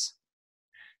basis.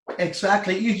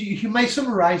 Exactly. You might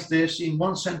summarize this in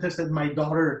one sentence that my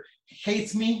daughter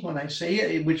hates me when I say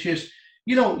it, which is,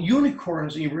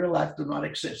 unicorns in real life do not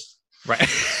exist. Right.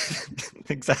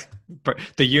 Exactly.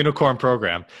 The unicorn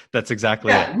program. That's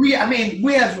exactly it. We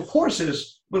have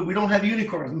horses, but we don't have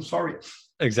unicorns. I'm sorry.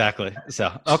 Exactly.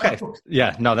 So, okay.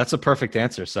 Yeah, no, that's a perfect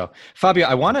answer. So Fabio,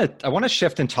 I want to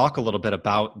shift and talk a little bit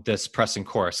about this pressing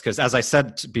course. Cause as I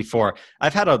said before,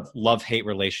 I've had a love-hate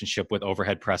relationship with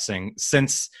overhead pressing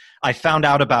since I found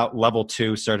out about level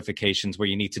 2 certifications where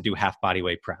you need to do half body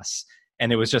weight press.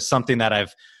 And it was just something that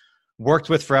I've worked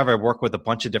with forever. I work with a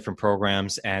bunch of different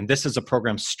programs, and this is a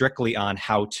program strictly on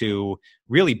how to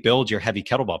really build your heavy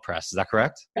kettlebell press. Is that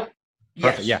correct? Yeah.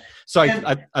 Perfect. Yes. Yeah. So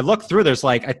I looked through,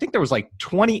 I think there was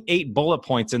 28 bullet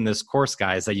points in this course,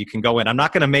 guys, that you can go in. I'm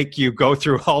not going to make you go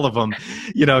through all of them,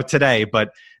 today, but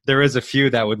there is a few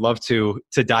that I would love to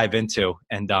dive into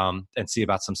and see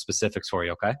about some specifics for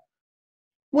you. Okay.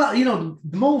 Well,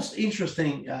 the most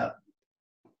interesting,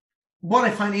 what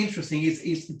I find interesting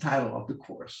is the title of the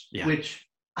course, which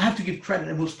I have to give credit.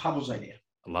 It was Pavel's idea.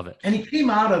 I love it. And it came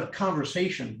out of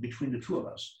conversation between the two of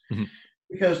us. Mm-hmm.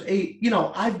 Because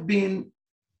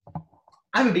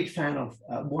I'm a big fan of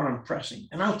one-arm pressing,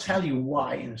 and I'll tell you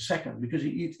why in a second. Because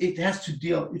it has to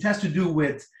do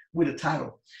with the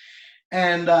title,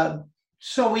 and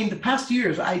so in the past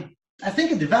years, I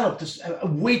think I developed a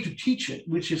way to teach it,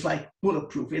 which is like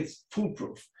bulletproof. It's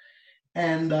foolproof,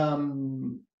 and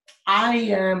I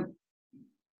am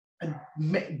a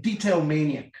detail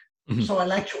maniac, so I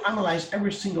like to analyze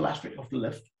every single aspect of the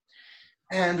lift.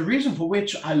 And the reason for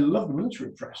which I love the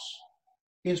military press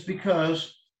is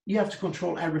because you have to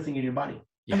control everything in your body.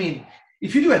 Yeah. I mean,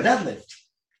 if you do a deadlift,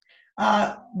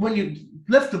 when you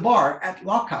lift the bar at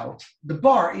lockout, the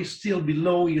bar is still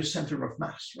below your center of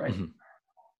mass, right? Mm-hmm.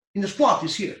 In the squat,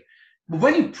 it's here. But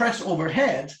when you press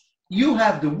overhead, you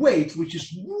have the weight, which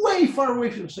is way far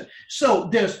away from the center. So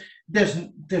there's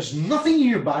nothing in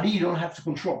your body you don't have to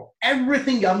control.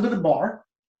 Everything under the bar,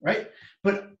 right?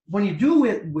 But when you do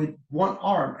it with one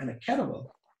arm and a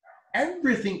kettlebell,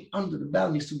 everything under the bell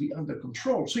needs to be under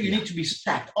control. So you need to be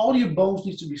stacked. All your bones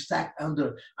need to be stacked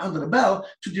under the bell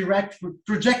to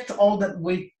project all that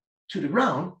weight to the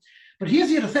ground. But here's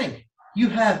the other thing. You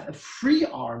have a free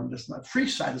arm that's not free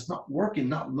side, that's not working,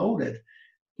 not loaded.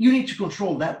 You need to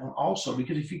control that one also,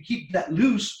 because if you keep that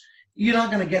loose, you're not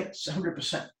going to get 100%.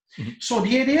 Mm-hmm. So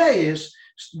the idea is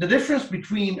the difference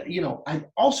between, I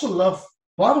also love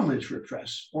bottom military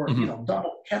press or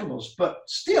double kettlebells, but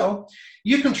still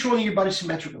you're controlling your body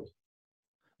symmetrically.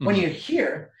 Mm-hmm. When you're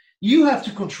here, you have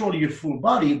to control your full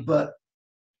body, but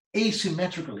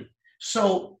asymmetrically.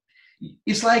 So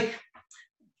it's like,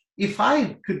 if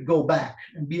I could go back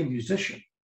and be a musician,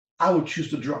 I would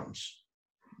choose the drums.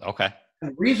 Okay.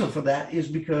 And the reason for that is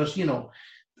because,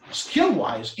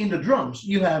 skill-wise in the drums,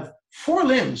 you have 4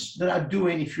 limbs that are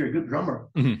doing, if you're a good drummer,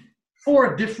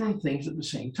 4 different things at the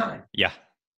same time. Yeah.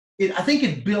 I think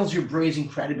it builds your brains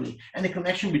incredibly, and the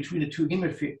connection between the two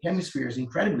hemispheres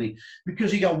incredibly,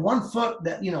 because you got one foot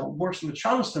that works on the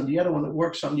Charleston, the other one that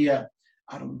works on the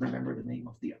I don't remember the name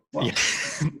of the, well,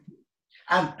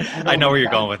 Yeah. I know where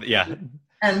you're going with it. Yeah.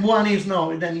 And one is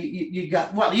then you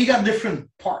got different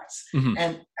parts,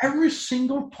 and every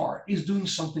single part is doing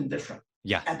something different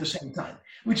at the same time,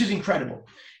 which is incredible.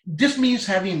 This means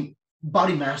having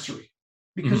body mastery,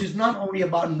 because it's not only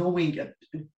about knowing a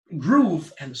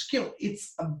groove and skill,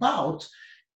 it's about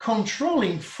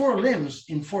controlling 4 limbs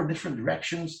in 4 different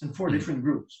directions and 4 different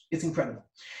grooves. It's incredible.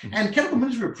 And kettlebell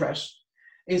military press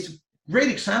is a great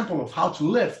example of how to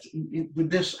lift with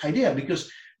this idea,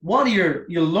 because what your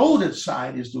loaded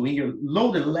side is doing, your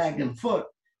loaded leg and foot,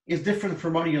 is different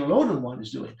from what your loaded one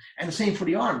is doing. And the same for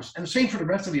the arms, and the same for the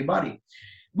rest of your body.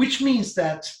 Which means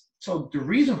that, so the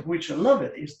reason for which I love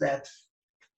it is that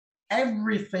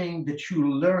everything that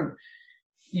you learn,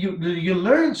 you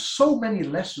learn so many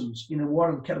lessons in a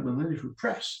warm kettlebell military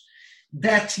press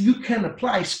that you can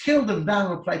scale them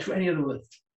down and apply to any other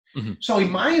lift. So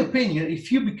in my opinion,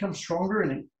 if you become stronger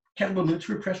in a kettlebell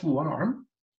military press with one arm,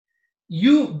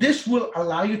 this will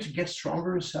allow you to get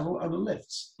stronger in several other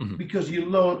lifts, because you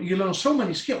learn so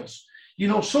many skills. You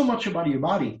know so much about your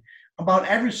body, about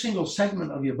every single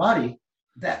segment of your body,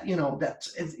 that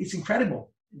it's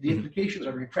incredible. The implications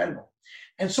are incredible.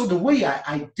 And so the way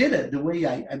I did it, the way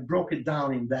I broke it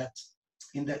down in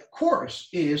that course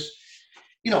is,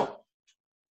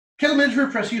 kettlebell military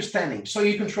press, you're standing, so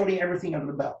you're controlling everything under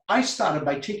the belt. I started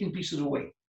by taking pieces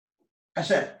away. I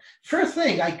said, first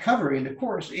thing I cover in the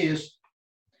course is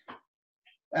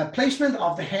placement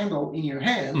of the handle in your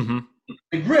hand,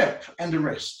 the grip, and the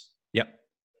wrist. Yep.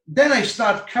 Then I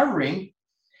start covering.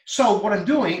 So what I'm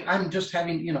doing, I'm just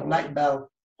having, light belt,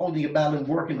 holding a belt and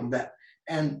working on that,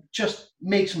 and just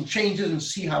make some changes and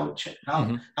see how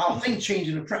things change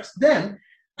in the press. Then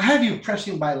I have you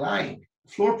pressing by lying,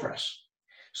 floor press.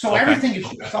 So everything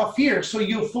is off here. So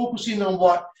you're focusing on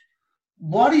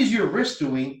what is your wrist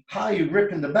doing, how you're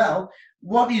gripping the belt,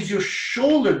 what is your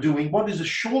shoulder doing, what is the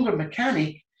shoulder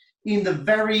mechanic in the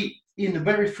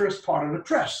very first part of the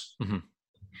press.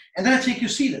 And then I take you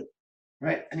seated,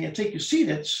 right? And I take you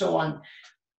seated. So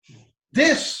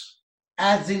this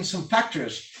adds in some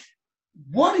factors.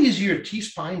 What is your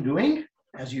T-spine doing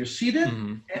as you're seated?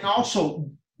 And also,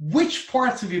 which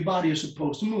parts of your body are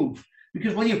supposed to move?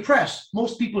 Because when you press,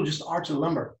 most people just arch the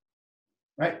lumbar,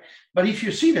 right? But if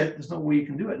you're seated, there's no way you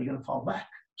can do it. You're going to fall back.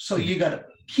 So you got to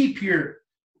keep your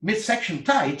midsection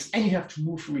tight, and you have to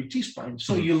move from your T-spine.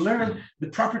 So you learn the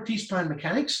proper T-spine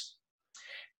mechanics,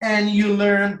 and you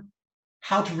learn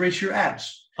how to raise your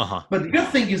abs. But the good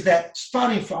thing is that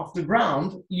starting off the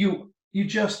ground,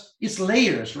 it's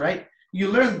layers, right? You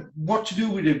learn what to do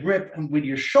with your grip and with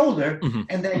your shoulder,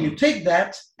 and then you take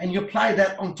that and you apply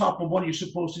that on top of what you're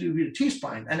supposed to do with your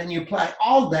T-spine, and then you apply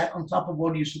all that on top of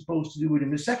what you're supposed to do with your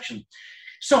midsection.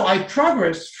 So I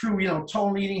progressed through,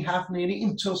 toe kneading, half kneading,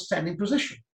 until standing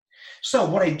position. So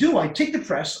what I do, I take the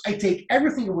press, I take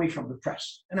everything away from the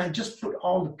press, and I just put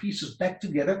all the pieces back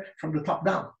together from the top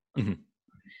down.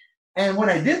 And when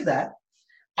I did that,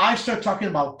 I started talking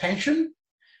about tension,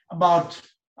 about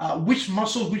which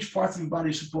muscles, which parts of your body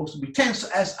is supposed to be tense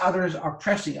as others are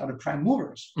pressing, other prime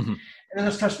movers. And then I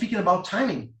start speaking about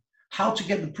timing, how to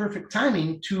get the perfect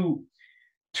timing to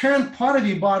turn part of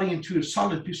your body into a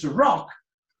solid piece of rock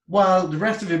while the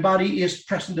rest of your body is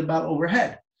pressing the belt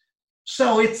overhead.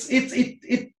 So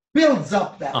it builds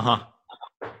up that.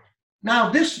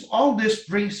 Now all this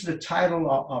brings to the title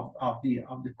of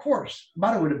the course.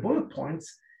 By the way, the bullet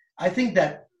points, I think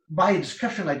that by a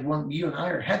discussion like one you and I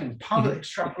are having, Pavel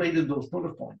extrapolated those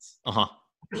bullet points.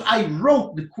 Because I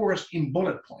wrote the course in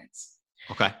bullet points.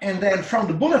 And then from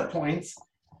the bullet points,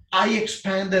 I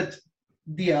expanded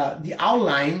the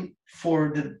outline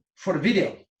for the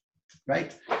video,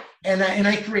 right? And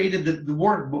I created the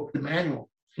workbook, the manual.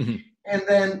 And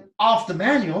then off the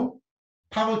manual,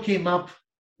 Pavel came up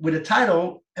with a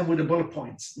title and with the bullet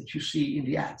points that you see in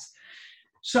the ads.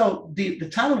 So the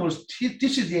title was,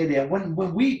 this is the idea.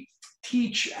 When we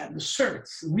teach at the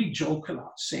certs, we joke a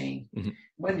lot saying,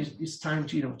 when it's time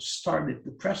to start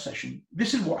the press session,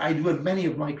 this is what I do and many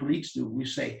of my colleagues do. We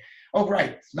say, oh,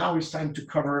 right, now it's time to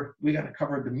we're going to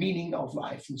cover the meaning of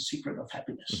life and secret of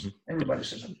happiness. Everybody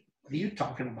says, what are you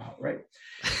talking about, right?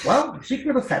 Well, the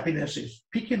secret of happiness is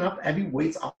picking up heavy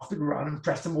weights off the ground and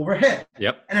press them overhead.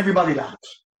 And everybody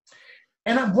laughs.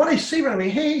 And what I say right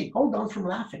away, hey, hold on from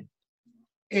laughing.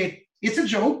 It's a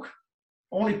joke,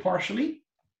 only partially,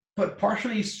 but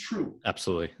partially it's true.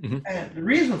 Absolutely. And the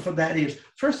reason for that is,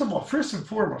 first and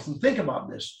foremost, and think about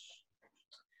this,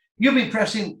 you'll be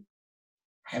pressing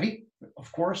heavy,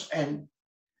 of course, and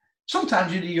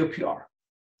sometimes you do your PR.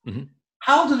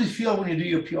 How does it feel when you do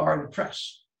your PR in the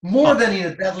press? more than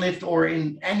in a deadlift or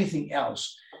in anything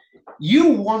else. You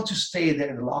want to stay there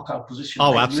in the lockout position.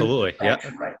 Oh, absolutely. Yeah.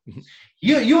 Right.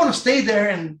 You want to stay there,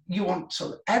 and you want so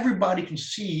that everybody can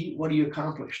see what you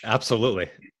accomplished. Absolutely.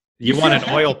 You want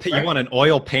an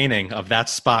oil painting of that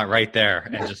spot right there,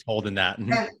 and just holding that.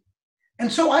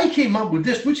 And so I came up with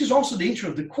this, which is also the intro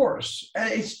of the course.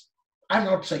 I'm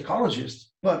not a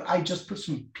psychologist, but I just put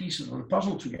some pieces of the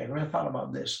puzzle together, and I thought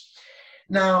about this.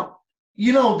 Now,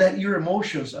 you know that your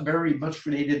emotions are very much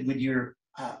related with your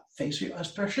facial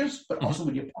expressions, but also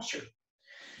with your posture.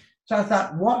 So I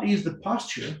thought, what is the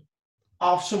posture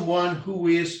of someone who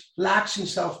is lacking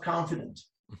self-confidence?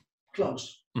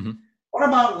 Close. What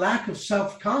about lack of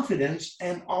self-confidence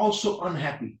and also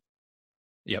unhappy?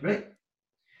 Yep. Right?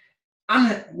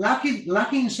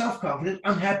 Lacking self-confidence,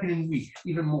 unhappy and weak,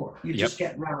 even more. You just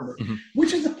get rounded,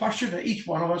 which is the posture that each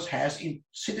one of us has in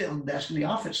sitting on the desk in the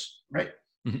office, right?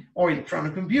 Or in front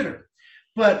of a computer.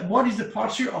 But what is the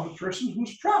posture of a person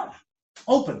who's proud,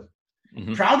 open,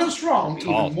 proud and strong,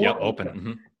 even more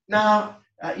open? Now,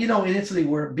 in Italy,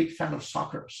 we're a big fan of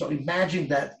soccer. So imagine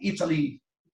that Italy,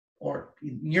 or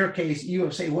in your case,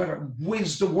 USA, whoever,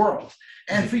 wins the world.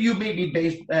 And for you, maybe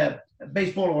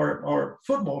baseball or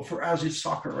football. For us, it's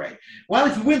soccer, right? Well,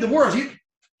 if you win the world,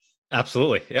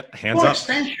 absolutely, hands up.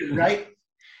 Extension, right?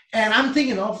 And I'm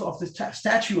thinking of the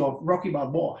statue of Rocky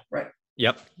Balboa, right?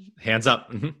 Yep, hands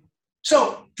up.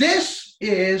 So this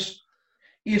is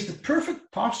the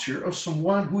perfect posture of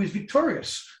someone who is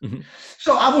victorious.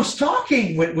 So I was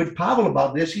talking with Pavel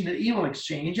about this in an email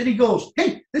exchange, and he goes,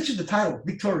 "Hey, this is the title,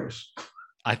 Victorious."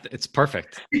 It's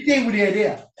perfect. He came with the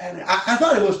idea, and I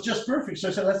thought it was just perfect. So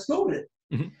I said, let's go with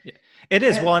it. It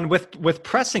is one with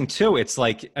pressing too. It's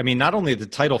like, I mean, not only the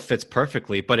title fits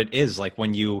perfectly, but it is like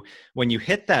when you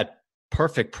hit that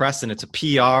perfect press and it's a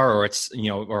PR or it's,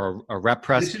 or a rep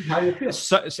press. This is how you feel.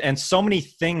 So many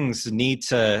things need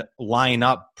to line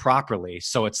up properly.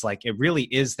 So it's like, it really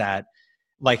is that,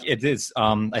 like it is.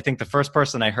 I think the first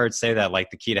person I heard say that, like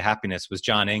the key to happiness, was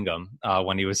Jon Engum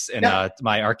when he was in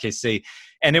my RKC.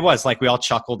 And it was like, we all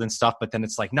chuckled and stuff, but then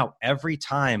it's like, no, every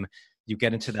time you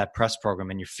get into that press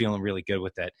program and you're feeling really good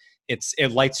with it,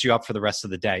 it lights you up for the rest of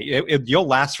the day. You'll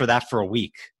last for that for a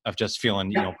week of just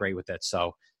feeling, great with it.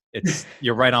 So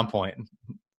you're right on point.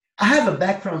 I have a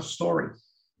background story.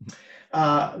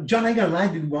 Jon Engum and I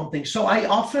did one thing. So I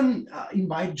often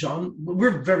invite John.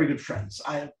 We're very good friends.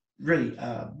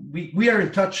 We are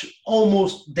in touch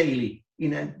almost daily,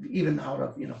 even out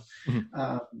of,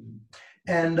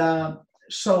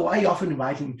 so I often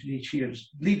invite him to teach here,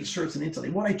 lead the certs in Italy.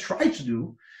 What I try to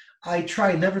do, I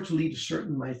try never to lead a cert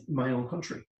in my own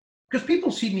country, because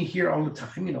people see me here all the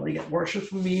time. They get workshops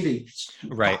from me, they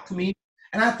talk to me.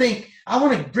 And I think I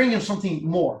want to bring in something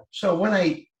more. So when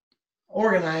I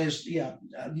organize the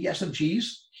SFGs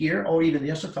here, or even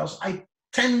the SFLs, I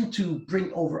tend to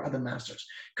bring over other masters.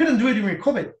 Couldn't do it during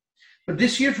COVID. But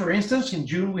this year, for instance, in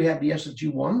June, we have the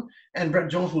SFG1, and Brett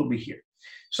Jones will be here.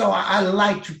 So I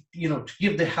like to, to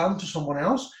give the helm to someone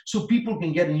else so people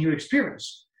can get a new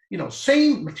experience.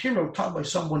 Same material taught by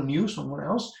someone new, someone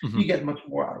else, you get much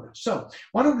more out of it. So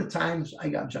one of the times I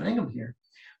got Jon Engum here,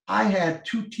 I had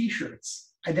 2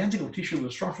 T-shirts, identical T-shirt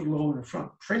with a StrongFirst logo in the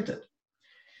front, printed.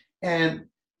 And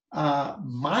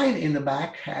mine in the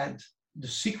back had "The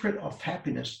Secret of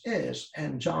Happiness Is,"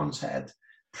 and John's had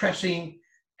 "Pressing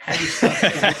Heavy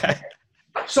Stuff."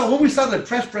 So when we started the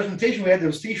press presentation, we had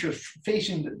those T-shirts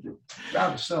facing the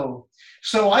crowd. So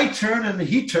I turned and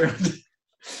he turned.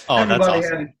 Oh, everybody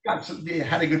that's awesome.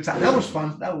 Had a good time. That was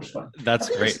fun. That's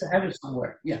great. I have it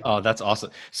somewhere. Yeah. Oh, that's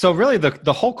awesome. So really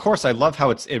the whole course, I love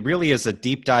how it really is a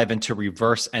deep dive into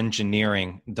reverse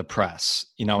engineering the press,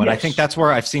 and I think that's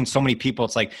where I've seen so many people.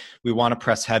 It's like, we want to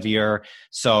press heavier.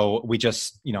 So we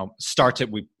just,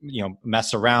 we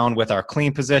mess around with our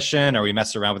clean position, or we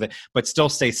mess around with it, but still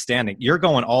stay standing. You're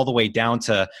going all the way down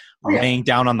to laying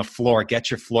down on the floor,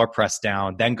 get your floor press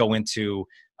down, then go into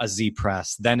a Z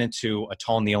press, then into a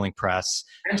tall kneeling press,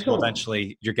 until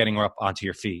eventually you're getting up onto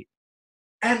your feet.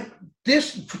 And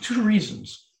this for 2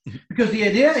 reasons. Because the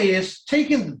idea is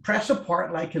taking the press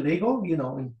apart like a Lego,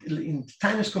 in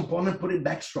tiniest component, put it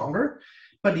back stronger.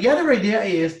 But the other idea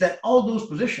is that all those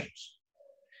positions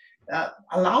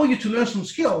allow you to learn some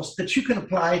skills that you can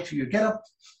apply to your get-up,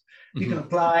 you can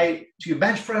apply to your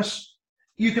bench press,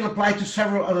 you can apply to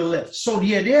several other lifts. So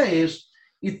the idea is,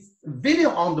 it's video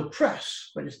on the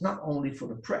press, but it's not only for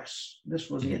the press. This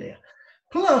was the idea.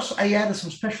 Plus, I added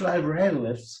some special overhead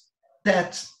lifts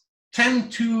that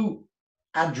tend to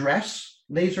address,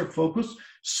 laser focus,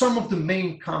 some of the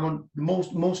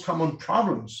most common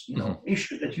problems,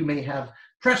 issues that you may have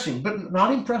pressing, but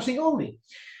not in pressing only.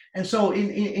 And so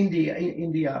in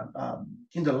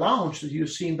the lounge that you've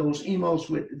seen those emails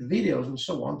with videos and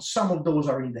so on, some of those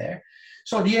are in there.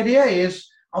 So the idea is,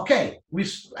 okay,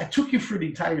 I took you through the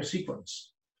entire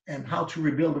sequence and how to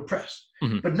rebuild the press.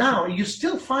 Mm-hmm. But now you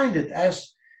still find it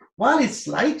as, while it's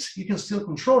light, you can still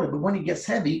control it. But when it gets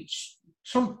heavy,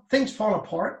 some things fall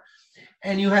apart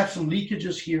and you have some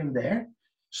leakages here and there.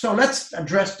 So let's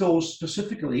address those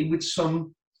specifically with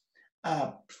some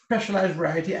specialized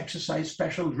variety exercise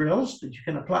special drills that you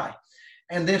can apply.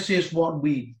 And this is what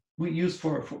we use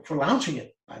for launching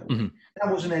it, by the way. Mm-hmm.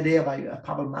 That was an idea by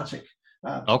Pavel Macek,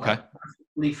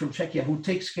 from Czechia, who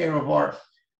takes care of our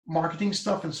marketing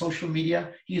stuff and social media.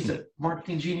 He's a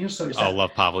marketing genius. So I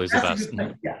love Pavel. He's the best.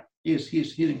 Mm-hmm. Yeah,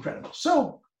 he's incredible.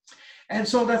 So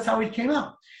that's how it came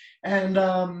out. And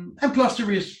plus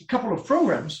there is a couple of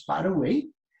programs, by the way.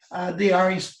 They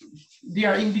are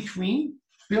in between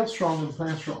Build Strong and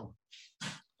Plan Strong.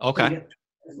 Okay.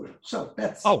 So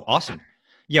that's awesome.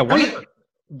 Yeah,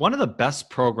 one of the best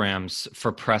programs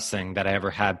for pressing that I ever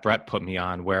had Brett put me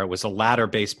on, where it was a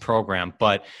ladder-based program,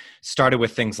 but started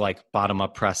with things like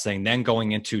bottom-up pressing, then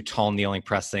going into tall kneeling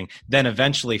pressing, then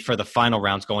eventually for the final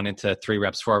rounds going into 3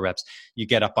 reps, 4 reps, you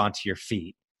get up onto your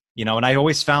feet. And I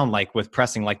always found, like, with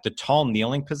pressing, like, the tall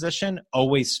kneeling position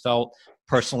always felt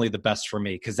personally the best for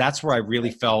me, because that's where I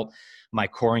really felt my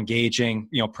core engaging,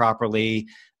 properly.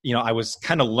 I was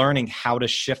kind of learning how to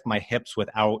shift my hips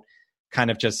without kind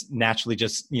of just naturally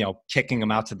just, kicking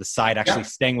them out to the side, actually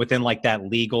staying within like that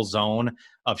legal zone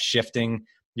of shifting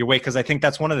your weight. Cause I think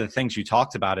that's one of the things you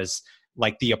talked about is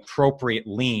like the appropriate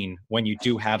lean when you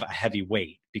do have a heavy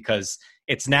weight, because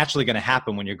it's naturally going to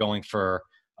happen when you're going for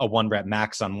a 1 rep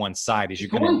max on one side, is you're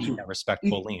going to need that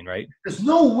respectable lean, right? There's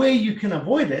no way you can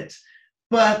avoid it,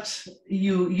 but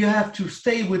you have to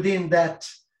stay within that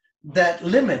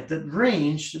limit, that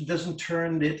range that doesn't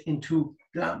turn it into,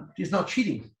 it's not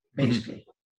cheating, basically.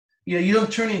 Mm-hmm. You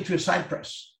don't turn it into a side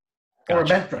press or a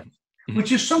bench press,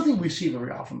 which is something we see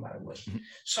very often, by the way. Mm-hmm.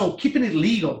 So keeping it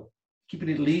legal,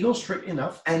 strict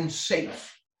enough and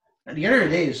safe. At the end of the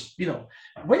day is,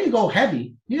 when you go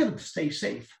heavy, you have to stay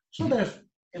safe. So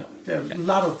there's a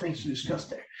lot of things to discuss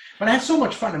there. But I had so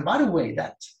much fun. And by the way,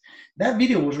 that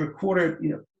video was recorded,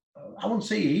 I won't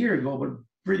say a year ago, but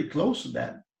pretty close to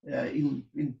that, in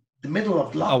the middle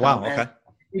of lockdown. Oh, wow. Okay.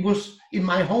 It was in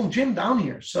my home gym down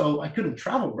here, so I couldn't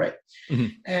travel, right? Mm-hmm.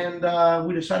 And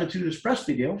we decided to do this press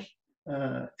video.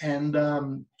 I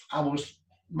was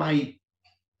my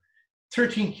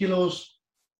 13 kilos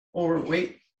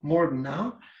overweight, more than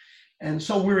now. And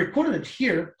so we recorded it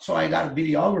here. So I got a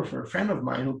videographer, a friend of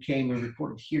mine, who came and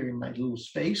recorded here in my little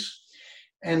space.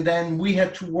 And then we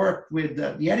had to work with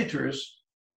the editors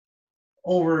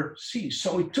overseas.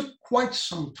 So it took quite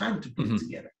some time to put it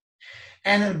together.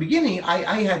 And at the beginning,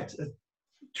 I had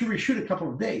to reshoot a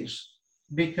couple of days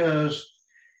because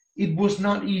it was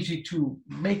not easy to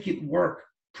make it work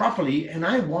properly. And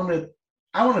I wanted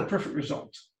perfect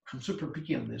results. I'm super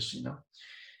picky on this,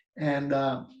 And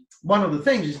one of the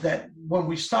things is that when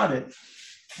we started,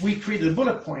 we created the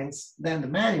bullet points, then the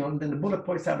manual, and then the bullet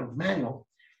points out of the manual.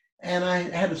 And I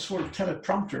had a sort of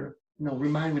teleprompter,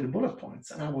 remind me the bullet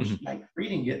points. And I was like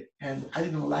reading it, and I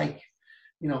didn't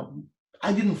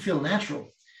I didn't feel natural.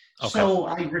 Okay. So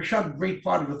I reshot a great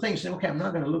part of the thing, saying, okay, I'm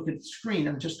not going to look at the screen.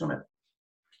 I'm just going to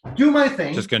do my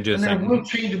thing. Just going to do the thing. And then we'll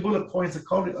change the bullet points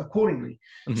accordingly.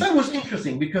 Mm-hmm. So it was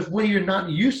interesting because when you're not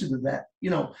used to do that,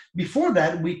 before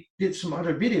that, we did some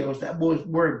other videos that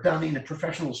were done in a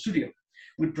professional studio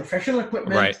with professional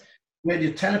equipment, right, with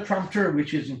your teleprompter,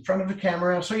 which is in front of the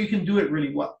camera, so you can do it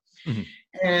really well. Mm-hmm.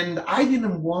 And I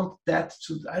didn't want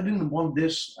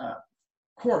this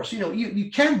course.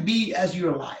 You can't be as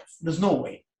you're alive. There's no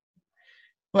way.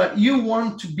 But you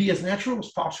want to be as natural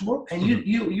as possible, and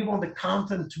you want the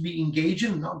content to be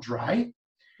engaging, not dry.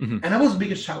 Mm-hmm. And that was the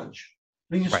biggest challenge.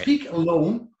 When you speak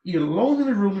alone, you're alone in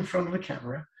a room in front of the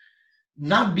camera,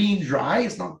 not being dry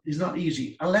is not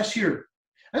easy unless you're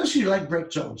like Greg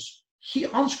Jones.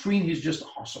 On screen, he's just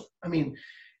awesome. I mean,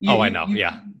 I know.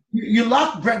 You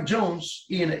lock Greg Jones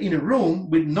in a room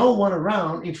with no one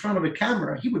around in front of a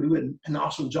camera, he would do an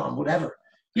awesome job, whatever.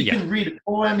 He can read a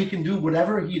poem, he can do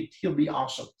whatever, he'll be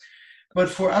awesome. But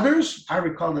for others, I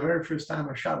recall the very first time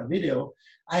I shot a video,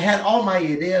 I had all my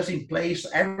ideas in place,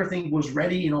 everything was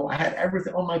ready, I had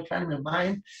everything on my plan in my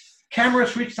mind. Camera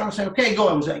switched on and said, okay, go.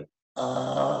 I was like,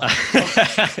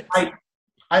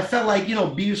 I felt like,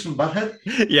 Beavis and Butthead.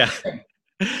 Yeah.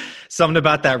 Something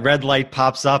about that red light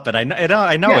pops up, and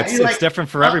I know it's different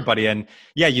for everybody. And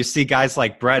you see guys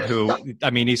like Brett, who,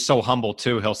 he's so humble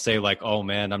too. He'll say like, "Oh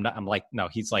man, I'm like," no,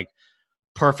 he's like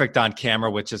perfect on camera,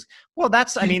 which is, well,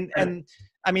 that's, and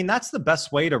I mean, that's the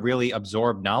best way to really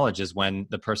absorb knowledge, is when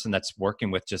the person that's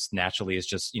working with just naturally is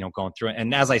just, going through it.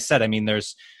 And as I said, I mean,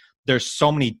 there's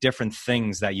so many different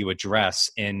things that you address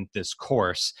in this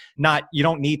course. You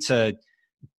don't need to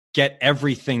get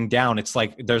everything down. It's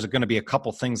like there's going to be a couple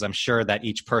things I'm sure that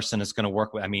each person is going to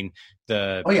work with. I mean,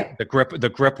 the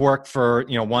grip work for,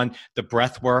 one, the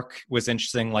breath work was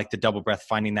interesting, like the double breath,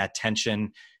 finding that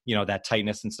tension, that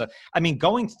tightness and stuff. I mean,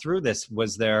 going through this,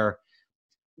 was there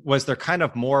kind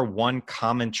of more one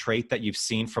common trait that you've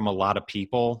seen from a lot of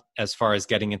people as far as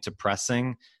getting into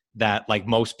pressing that like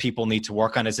most people need to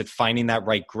work on? Is it finding that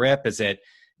right grip? Is it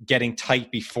getting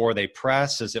tight before they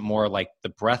press? Is it more like the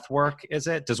breath work?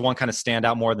 Does one kind of stand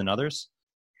out more than others?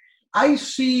 I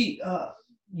see,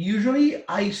 usually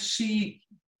I see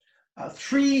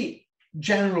 3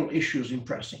 general issues in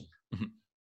pressing, mm-hmm.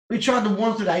 which are the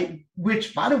ones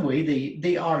which by the way,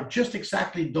 they are just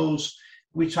exactly those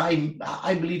which I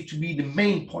believe to be the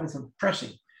main points of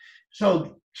pressing.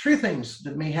 So 3 things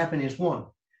that may happen is, 1,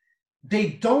 they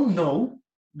don't know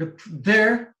the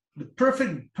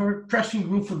perfect pressing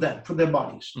groove for their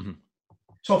bodies. Mm-hmm.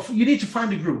 So you need to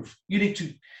find the groove.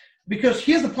 Because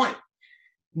here's the point.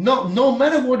 No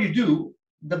matter what you do,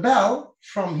 the bell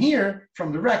from here,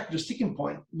 from the rack to the sticking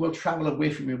point, will travel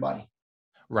away from your body.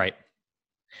 Right.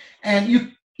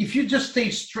 And if you just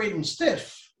stay straight and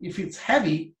stiff, if it's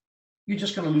heavy, you're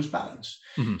just going to lose balance.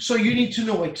 Mm-hmm. So you need to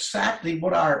know exactly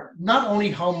not only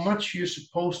how much you're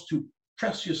supposed to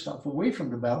press yourself away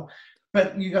from the bell,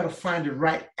 but you got to find the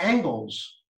right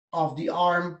angles of the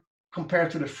arm compared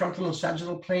to the frontal and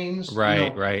sagittal planes.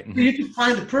 Right, right. Mm-hmm. You need to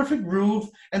find the perfect groove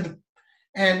and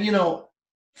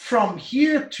from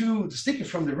here to the sticking,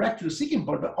 from the rack to the sticking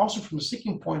point, but also from the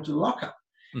sticking point to the lockout.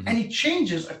 Mm-hmm. And it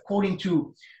changes according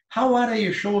to how wide are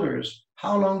your shoulders,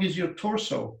 how long is your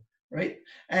torso, right?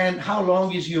 And how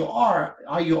long is your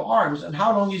arms, and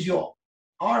how long is your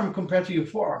arm compared to your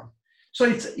forearm. So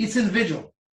it's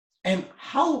individual. And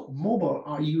how mobile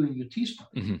are you in your T-spine,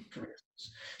 mm-hmm. for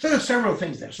instance? So there's several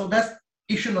things there. So that's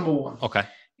issue number 1. Okay.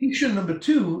 Issue number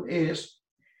 2 is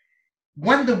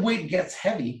when the weight gets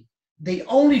heavy, they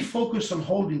only focus on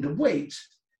holding the weight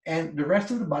and the rest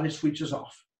of the body switches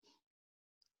off.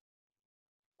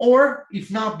 Or if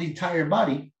not the entire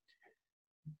body,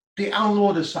 the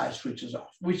unloaded side switches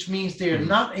off, which means they're mm-hmm.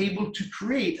 not able to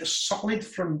create a solid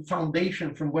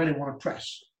foundation from where they want to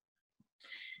press.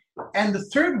 And the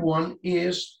third one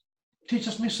is they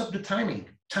just mess up the timing.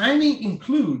 Timing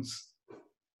includes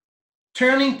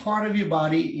turning part of your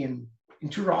body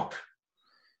into rock,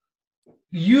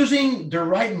 using the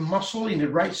right muscle in the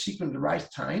right sequence, the right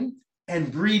time,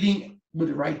 and breathing with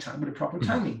the right time, with the proper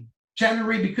timing. Mm-hmm.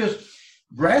 Generally, because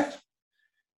breath,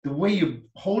 the way you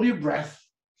hold your breath,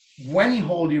 when you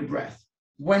hold your breath,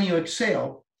 when you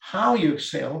exhale, how you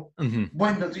exhale, mm-hmm.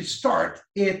 when does it start,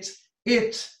 it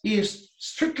is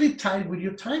strictly tied with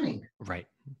your timing. Right.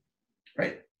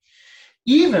 Right.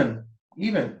 Even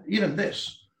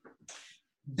this,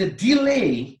 the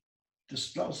delay, the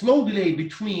slow delay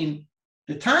between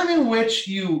the time in which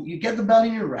you get the bell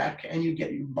in your rack and you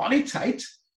get your body tight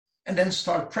and then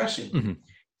start pressing. Mm-hmm.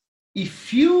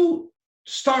 If you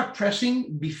start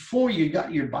pressing before you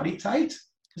got your body tight,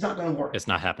 it's not going to work. It's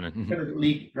not happening.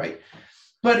 Mm-hmm. Right?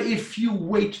 But if you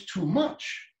wait too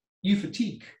much, you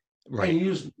fatigue. Right. And you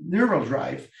use neural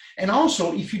drive. And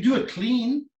also, if you do a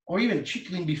clean or even a cheek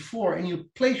clean before and you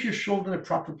place your shoulder in a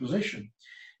proper position,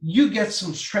 you get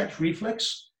some stretch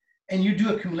reflex and you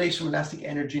do accumulate some elastic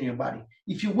energy in your body.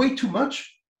 If you wait too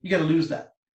much, you got to lose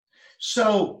that.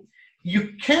 So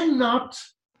you cannot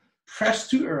press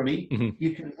too early. Mm-hmm.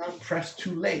 You cannot press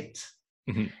too late.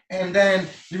 Mm-hmm. And then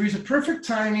there is a perfect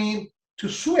timing to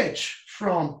switch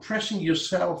from pressing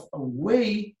yourself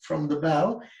away from the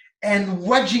bell and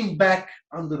wedging back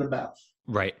under the bell.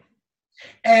 Right.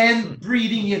 And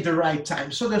breathing at the right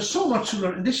time. So there's so much to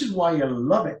learn. And this is why I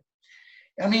love it.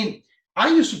 I mean, I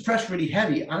used to press really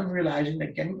heavy. I'm realizing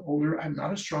that getting older, I'm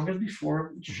not as strong as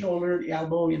before. The shoulder, the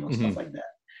elbow, mm-hmm. stuff like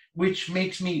that, which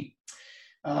makes me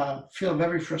feel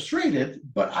very frustrated.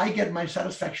 But I get my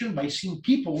satisfaction by seeing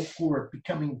people who are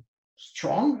becoming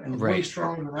strong and right. way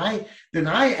stronger than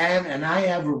I am and I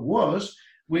ever was,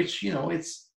 which,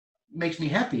 it's makes me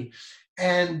happy.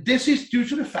 And this is due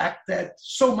to the fact that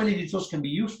so many details can be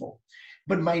useful.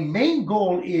 But my main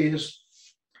goal is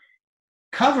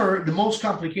cover the most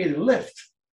complicated lift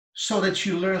so that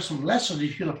you learn some lessons that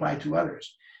you can apply to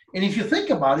others. And if you think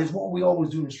about it, it's what we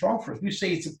always do in StrongFirst. We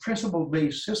say it's a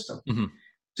principle-based system. Mm-hmm.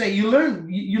 Say you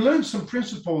learn some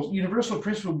principles, universal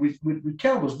principles with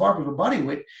kettlebells, barbells, or body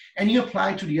weight, and you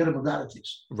apply to the other modalities.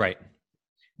 Right.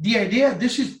 the idea,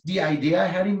 this is the idea I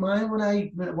had in mind when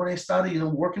I started,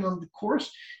 working on the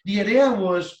course. The idea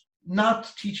was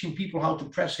not teaching people how to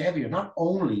press heavier, not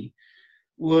only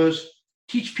was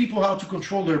teach people how to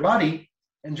control their body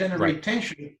and generate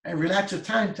tension and relax at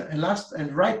time and last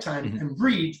and right time and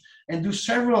breathe and do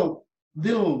several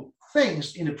little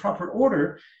things in the proper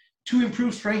order to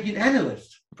improve strength in any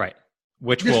lift. Right.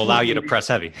 Which will allow you to press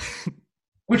heavy.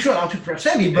 Which will allow you to press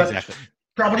heavy, but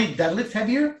probably deadlift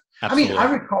heavier. Absolutely. I mean,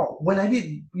 I recall when I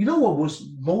did, what was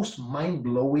most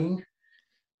mind-blowing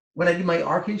when I did my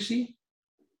RKC?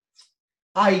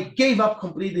 I gave up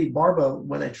completely barbell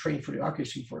when I trained for the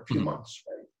RKC for a few months,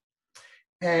 right?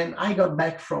 And I got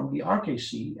back from the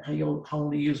RKC, I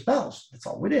only used bells. That's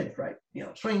all we did, right?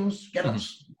 Swings,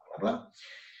 get-ups, blah, blah.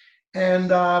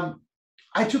 And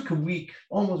I took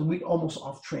almost a week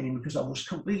off training because I was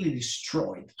completely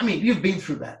destroyed. I mean, you've been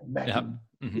through that back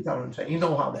in 2010. You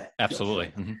know how that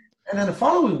Absolutely. feels. And then the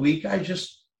following week, I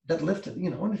just deadlifted,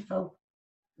 and it felt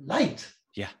light.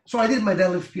 Yeah. So I did my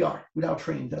deadlift PR without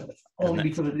training deadlift, only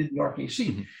because I did the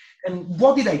RKC. And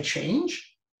what did I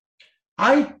change?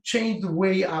 I changed the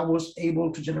way I was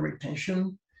able to generate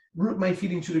tension, root my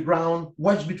feet into the ground,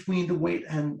 wedge between the weight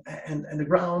and the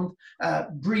ground,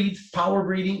 breathe, power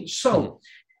breathing. So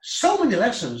many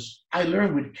lessons I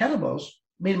learned with kettlebells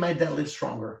made my deadlift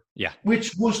stronger. Yeah.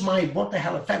 Which was my what the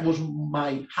hell effect, was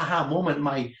my haha moment,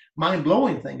 my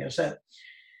mind-blowing thing. I said,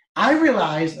 I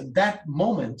realized at that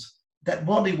moment that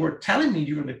what they were telling me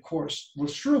during the course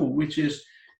was true, which is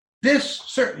this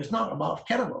certainly is not about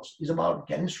kettlebells. It's about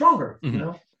getting stronger,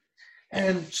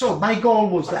 And so my goal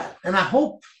was that. And I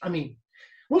hope,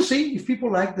 we'll see if people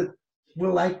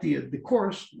will like the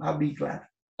course. I'll be glad.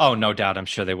 Oh, no doubt. I'm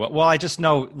sure they will. Well, I just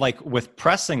know, with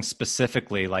pressing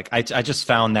specifically, I just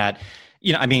found that,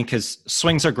 because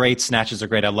swings are great, snatches are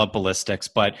great. I love ballistics,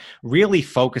 but really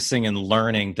focusing and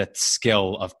learning the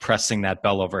skill of pressing that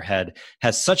bell overhead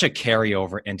has such a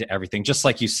carryover into everything. Just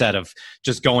like you said, of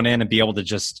just going in and be able to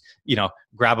just,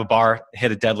 grab a bar,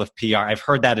 hit a deadlift PR. I've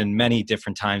heard that in many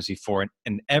different times before.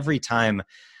 And every time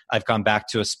I've gone back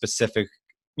to a specific,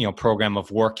 program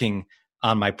of working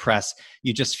on my press,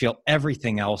 you just feel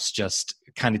everything else just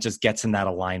kind of just gets in that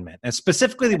alignment. And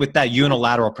specifically with that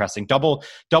unilateral pressing, double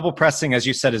pressing, as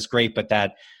you said, is great, but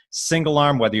that single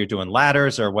arm, whether you're doing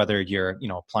ladders or whether you're,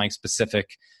 applying specific,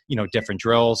 different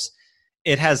drills,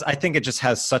 I think it just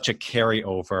has such a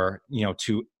carryover,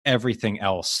 to everything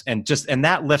else. And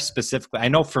that lift specifically, I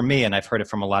know for me, and I've heard it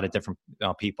from a lot of different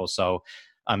people. So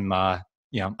I'm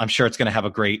sure it's going to have a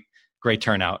great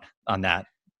turnout on that.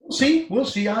 We'll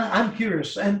see. I'm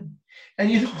curious. And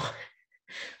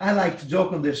I like to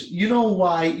joke on this. You know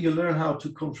why you learn how to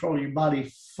control your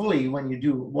body fully when you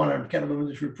do one-arm kettlebell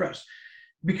military press?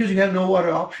 Because you have no other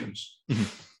options.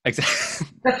 Exactly.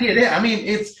 That's the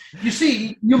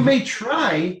idea. You may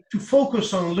try to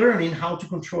focus on learning how to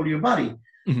control your body,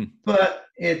 but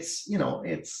it's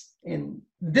in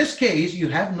this case, you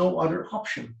have no other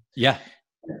option. Yeah.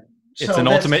 It's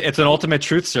an ultimate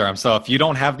truth serum. So if you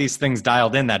don't have these things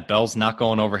dialed in, that bell's not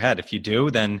going overhead. If you do,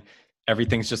 then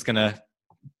everything's just going to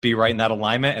be right in that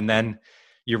alignment. And then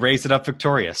you raise it up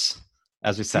victorious,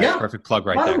 as we said. Yeah. Perfect plug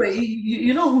right there. By the way,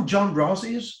 you know who John Ross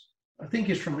is? I think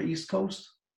he's from the East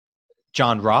Coast.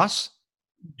 John Ross?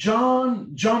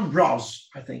 John Ross,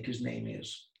 I think his name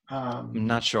is. I'm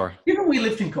not sure. He's a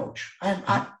weightlifting coach.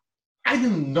 I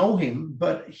didn't know him,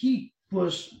 but he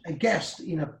was a guest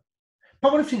in a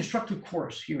powerlifting instructor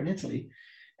course here in Italy,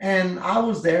 and I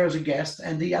was there as a guest,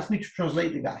 and they asked me to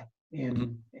translate the guy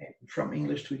from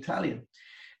English to Italian.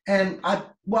 And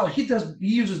he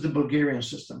uses the Bulgarian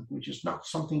system, which is not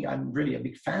something I'm really a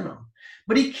big fan of.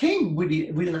 But he came with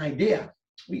an idea.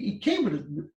 He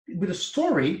came with a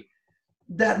story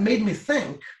that made me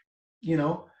think,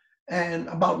 and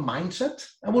about mindset.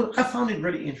 I found it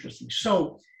really interesting.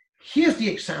 So here's the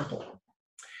example.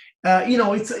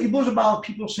 It was about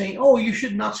people saying, oh, you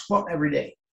should not squat every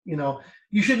day.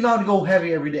 You should not go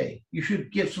heavy every day. You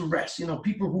should give some rest.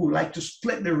 People who like to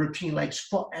split their routine, like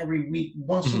squat every week,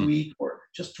 once a week, or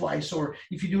just twice, or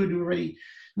if you do it already.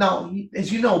 Now,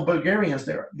 as you know, Bulgarians,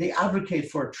 they advocate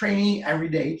for training every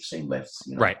day, same lifts,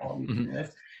 right.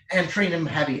 Lifts, and train them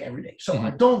heavy every day. So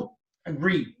I don't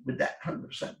agree with that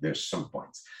 100%. There's some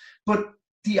points. But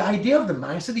the idea of the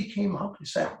mindset he came up, he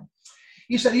said,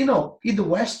 in the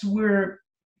West, we're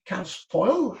kind of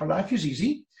spoiled. Our life is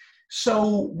easy.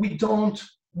 So we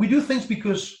do things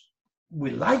because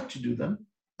we like to do them,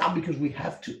 not because we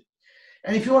have to.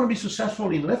 And if you want to be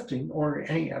successful in lifting or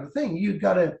any other thing, you've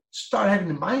got to start having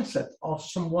the mindset of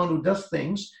someone who does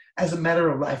things as a matter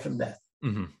of life and death.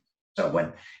 So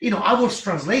when, I was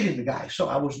translating the guy, so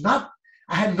I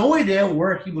I had no idea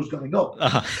where he was going to go.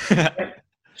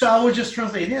 So I was just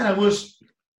translating, and I was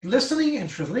listening and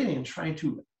translating and trying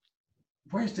to,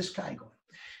 where is this guy going?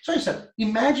 So I said,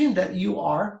 imagine that you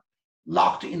are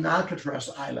locked in Alcatraz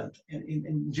Island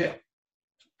in jail.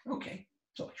 Okay.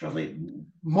 So I translate.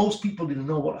 Most people didn't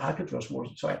know what Alcatraz was,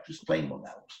 so I had to explain what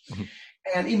that was. Mm-hmm.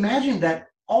 And imagine that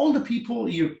all the people,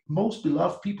 your most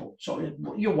beloved people, so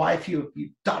your wife, your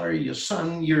daughter, your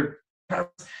son, your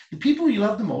parents, the people you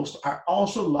love the most are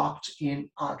also locked in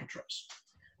Alcatraz.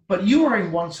 But you are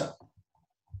in one cell.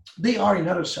 They are in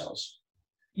other cells.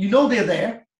 You know they're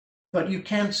there, but you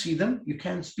can't see them. You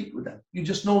can't speak with them. You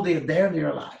just know they're there,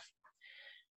 they're alive.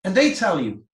 And they tell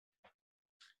you,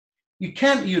 they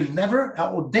can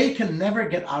never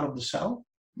get out of the cell,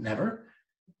 never,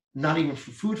 not even for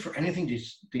food, for anything.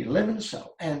 They live in the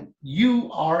cell, and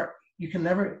you can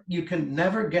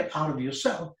never get out of your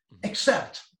cell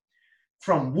except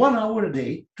from 1 hour a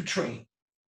day to train.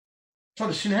 So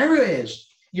the scenario is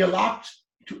you're locked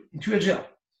into a jail.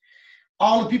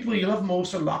 All the people you love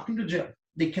most are locked into jail.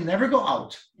 They can never go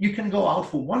out. You can go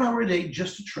out for 1 hour a day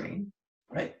just to train,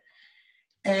 right?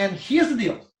 And here's the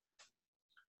deal.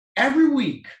 Every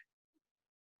week,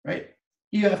 right,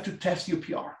 you have to test your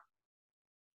PR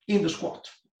in the squat.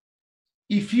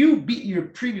 If you beat your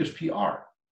previous PR,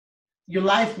 your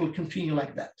life will continue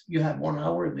like that. You have 1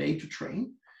 hour a day to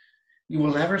train. You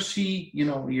will never see,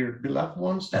 your beloved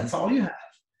ones. That's all you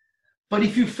have. But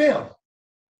if you fail,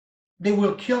 they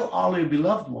will kill all your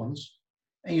beloved ones,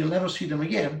 and you'll never see them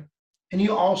again, and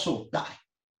you also die.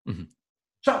 Mm-hmm.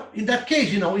 So in that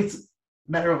case, it's a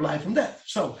matter of life and death.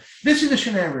 So this is the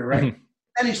scenario, right? Mm-hmm.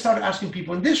 And he started asking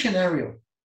people, in this scenario,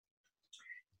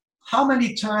 how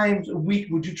many times a week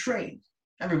would you train?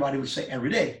 Everybody would say every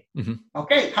day. Mm-hmm.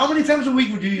 Okay, how many times a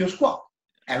week would you do your squat?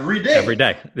 Every day. Every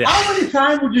day. Yeah. How many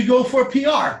times would you go for a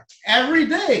PR? Every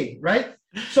day, right?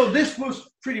 So this was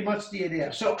pretty much the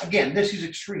idea. So again, this is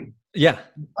extreme. Yeah.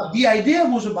 The idea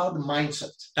was about the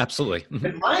mindset. Absolutely. Mm-hmm.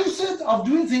 The mindset of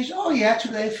doing things,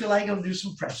 today I feel like I'm going to do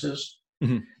some presses.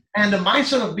 Mm-hmm. And the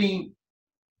mindset of being,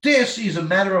 this is a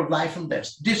matter of life and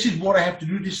death. This is what I have to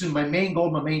do. This is my main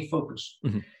goal, my main focus.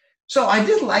 Mm-hmm. So I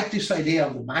did like this idea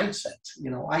of the mindset.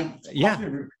 I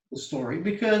often repeat the story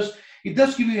because it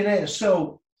does give you an idea.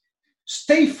 So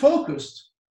stay focused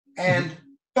and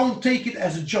don't take it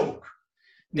as a joke.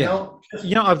 I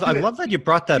love that you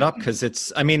brought that up because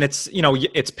it's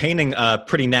painting a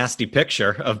pretty nasty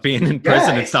picture of being in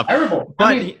prison and stuff. Terrible.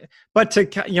 But to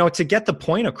get the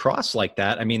point across like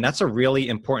that, that's a really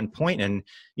important point. And,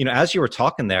 as you were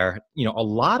talking there, a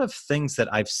lot of things that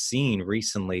I've seen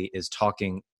recently is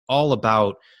talking all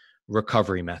about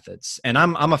recovery methods. And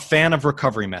I'm a fan of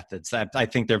recovery methods. I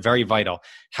think they're very vital.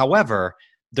 However,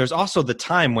 there's also the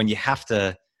time when you have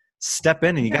to step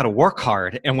in and you got to work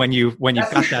hard. And when you've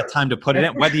got that time to put it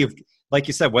in, whether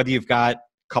you've got a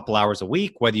couple hours a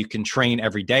week, whether you can train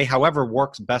every day, however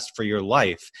works best for your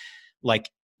life,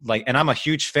 and I'm a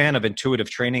huge fan of intuitive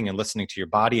training and listening to your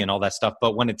body and all that stuff.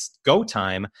 But when it's go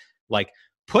time,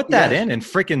 put that in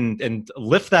and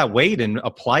lift that weight and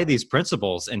apply these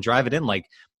principles and drive it in.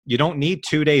 You don't need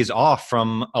 2 days off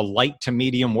from a light to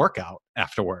medium workout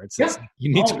afterwards. Yeah.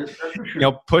 You need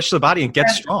to, push the body and get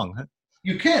strong.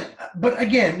 You can, but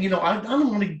again, I don't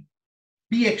want to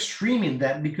be extreme in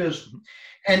that because,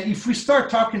 and if we start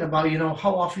talking about,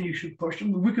 how often you should push,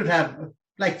 we could have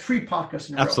 3 podcasts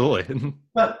in a row. Absolutely.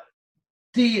 But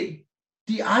the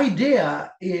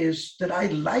idea is that I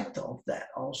liked of that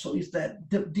also is that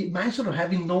the mindset of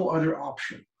having no other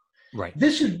option. Right.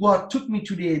 This is what took me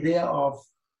to the idea of,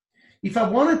 if I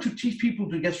wanted to teach people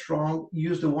to get strong,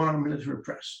 use the 1 hour military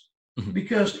press,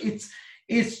 because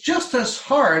it's just as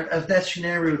hard as that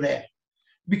scenario there.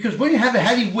 Because when you have a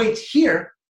heavy weight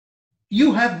here,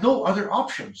 you have no other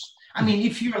options.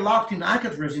 If you're locked in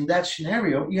Alcatraz in that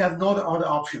scenario, you have no other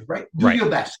option, right? Do your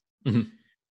best.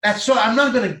 Mm-hmm. So I'm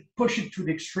not going to push it to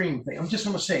the extreme thing. I'm just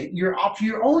going to say your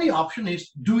only option is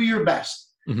do your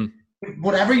best,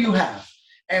 whatever you have.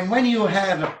 And when you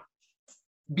have a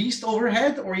beast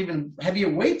overhead or even heavier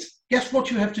weight, guess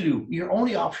what you have to do? Your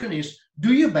only option is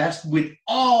do your best with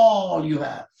all you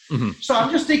have. Mm-hmm. So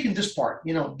I'm just taking this part.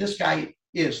 This guy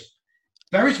is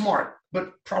very smart,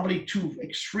 but probably too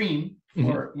extreme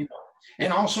for,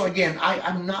 And also, again,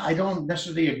 I don't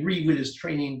necessarily agree with his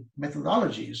training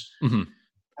methodologies. Mm-hmm.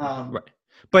 Right.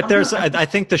 But I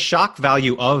think the shock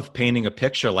value of painting a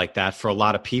picture like that for a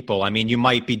lot of people, you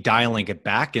might be dialing it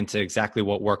back into exactly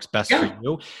what works best for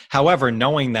you. However,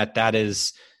 knowing that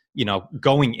is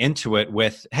going into it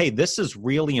with, hey, this is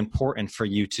really important for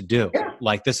you to do. Yeah.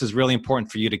 Like, this is really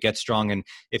important for you to get strong. And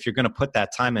if you're going to put that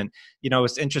time in,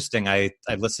 it's interesting. I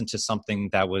listened to something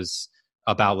that was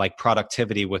about like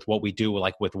productivity with what we do,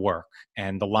 like with work.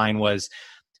 And the line was,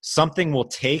 something will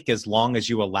take as long as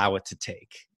you allow it to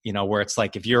take. Where it's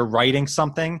like, if you're writing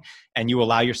something and you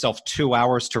allow yourself 2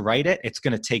 hours to write it, it's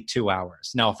going to take 2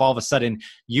 hours. Now, if all of a sudden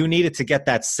you needed to get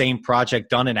that same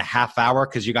project done in a half hour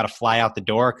because you got to fly out the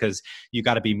door because you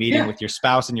got to be meeting with your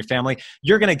spouse and your family,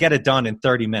 you're going to get it done in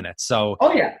 30 minutes. So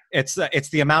it's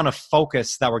the amount of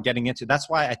focus that we're getting into. That's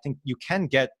why I think you can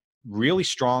get really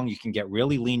strong. You can get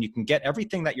really lean. You can get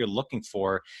everything that you're looking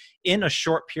for in a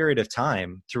short period of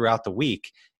time throughout the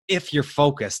week, if you're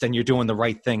focused and you're doing the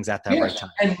right things at that right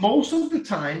time. And most of the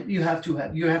time you have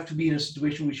to be in a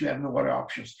situation which you have no other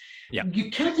options. Yeah.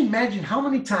 You can't imagine how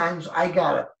many times I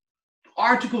got an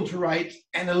article to write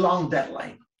and a long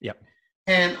deadline. Yep.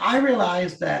 And I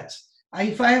realized that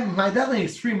if I have my deadline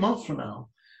is 3 months from now,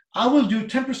 I will do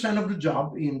 10% of the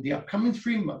job in the upcoming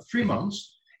 3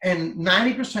 months and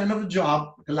 90% of the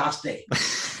job the last day.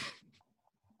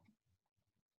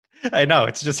 I know,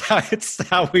 it's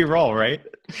how we roll, right?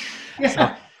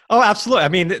 Yeah. Oh, absolutely. I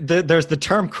mean, there's the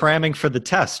term cramming for the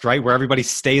test, right? Where everybody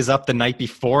stays up the night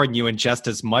before and you ingest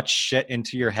as much shit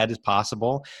into your head as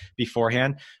possible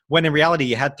beforehand, when in reality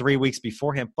you had 3 weeks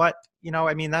beforehand. But,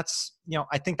 I mean, that's,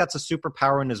 I think that's a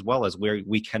superpower in as well, as where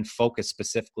we can focus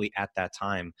specifically at that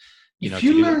time. If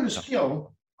you learn the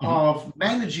skill of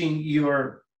managing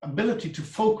your ability to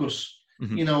focus,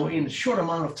 in a short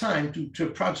amount of time to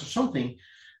process something,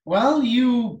 well,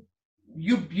 you're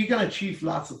going to achieve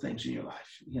lots of things in your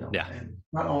life, and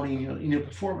not only in your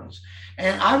performance.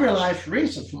 And I realized, for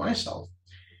instance, for myself,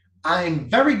 I'm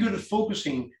very good at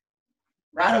focusing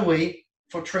right away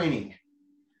for training.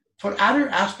 For other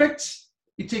aspects,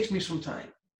 it takes me some time.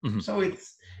 So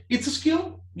it's a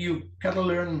skill you got to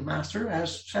learn and master,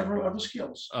 as several other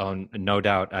skills. Oh, no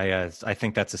doubt. I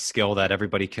think that's a skill that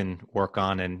everybody can work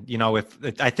on. And,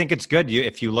 I think it's good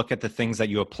if you look at the things that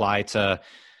you apply to.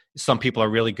 Some people are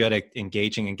really good at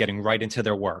engaging and getting right into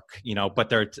their work, but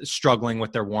they're struggling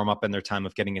with their warm up and their time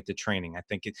of getting into training. I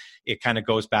think it kind of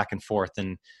goes back and forth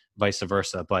and vice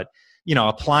versa. But,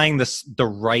 applying the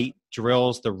right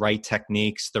drills, the right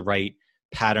techniques, the right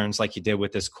patterns like you did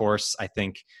with this course,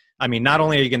 not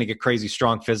only are you going to get crazy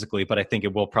strong physically, but I think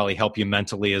it will probably help you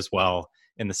mentally as well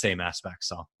in the same aspect.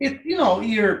 So,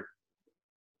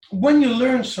 when you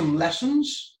learn some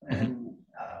lessons and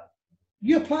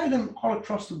you apply them all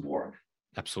across the board.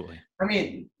 Absolutely. I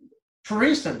mean, for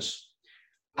instance,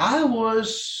 I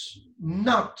was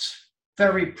not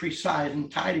very precise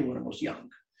and tidy when I was young.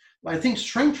 But I think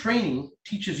strength training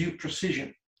teaches you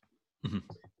precision.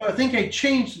 But I think I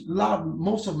changed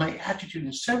most of my attitude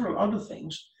in several other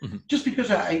things just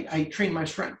because I trained my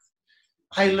strength.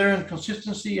 I learned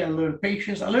consistency, I learned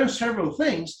patience, I learned several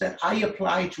things that I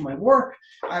apply to my work,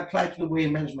 I apply to the way I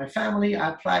manage my family,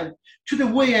 I apply to the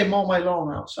way I mow my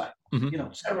lawn outside,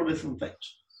 several different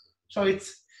things. So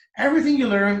it's everything you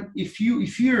learn, if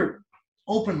you're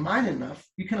open-minded enough,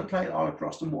 you can apply it all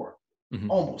across the board,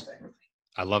 almost everything.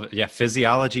 I love it. Yeah.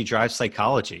 Physiology drives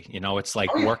psychology. It's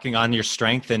like working on your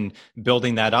strength and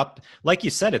building that up. Like you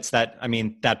said, it's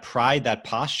that pride, that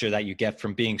posture that you get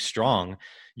from being strong.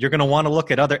 You're going to want to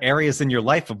look at other areas in your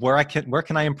life of where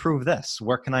can I improve this?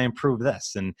 Where can I improve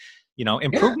this? And,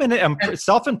 improvement,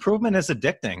 self-improvement is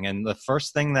addicting. And the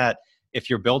first thing that, if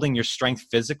you're building your strength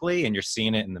physically and you're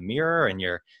seeing it in the mirror and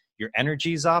your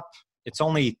energy's up, it's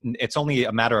only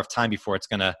a matter of time before it's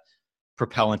going to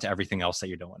propel into everything else that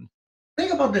you're doing.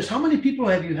 Think about this. How many people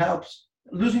have you helped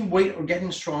losing weight or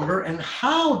getting stronger? And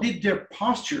how did their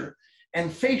posture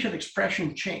and facial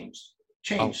expression change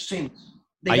since?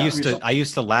 I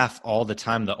used to laugh all the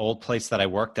time. The old place that I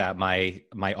worked at, my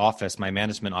office, my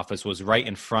management office, was right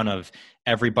in front of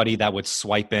everybody that would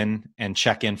swipe in and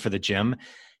check in for the gym.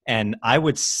 And I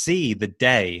would see the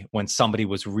day when somebody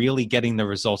was really getting the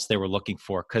results they were looking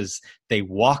for because they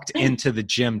walked into the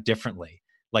gym differently.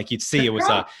 Like you'd see, it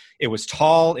was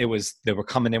tall. They were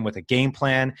coming in with a game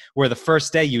plan. Where the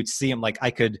first day you'd see them, like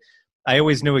I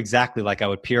always knew exactly, like I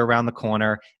would peer around the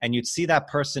corner and you'd see that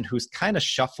person who's kind of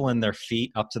shuffling their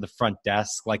feet up to the front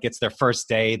desk. Like it's their first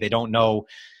day. They don't know,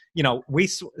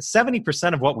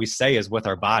 70% of what we say is with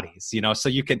our bodies,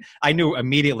 so I knew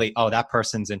immediately, oh, that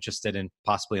person's interested in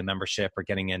possibly a membership or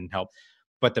getting in help.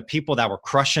 But the people that were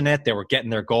crushing it, they were getting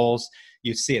their goals.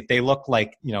 You see it. They look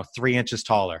like, 3 inches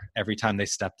taller every time they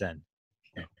stepped in.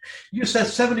 You said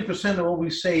 70% of what we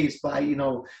say is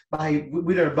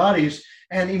with our bodies.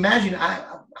 And imagine,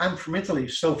 I'm from Italy,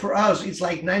 so for us it's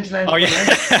like 99%. Oh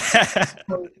yeah,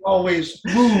 so always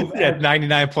move. Yeah,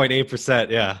 99.8%.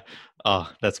 Yeah.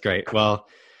 Oh, that's great. Well,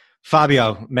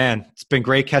 Fabio, man, it's been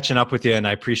great catching up with you, and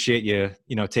I appreciate you,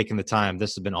 taking the time.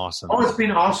 This has been awesome. Oh, it's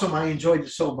been awesome. I enjoyed it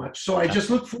so much. So I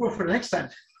just look forward for the next time.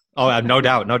 Oh, no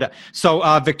doubt.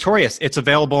 So, Victorious, it's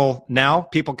available now.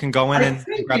 People can go in and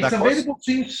grab that course? It's available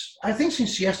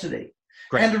since yesterday.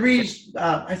 Great. And there is,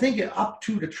 I think, up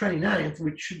to the 29th,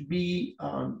 which should be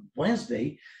on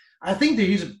Wednesday. I think there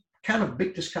is a kind of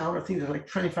big discount. I think there's like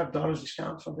 $25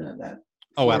 discount, something like that.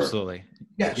 Absolutely.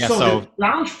 Yeah, so the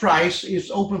launch price is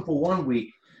open for 1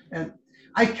 week. And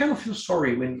I kind of feel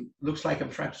sorry when it looks like I'm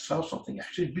trying to sell something.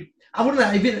 Actually, I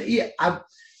wouldn't even,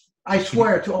 I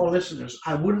swear to all listeners,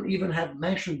 I wouldn't even have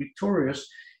mentioned Victorious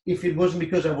if it wasn't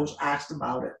because I was asked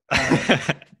about it.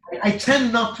 I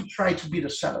tend not to try to be the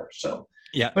seller. So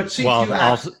yeah, but since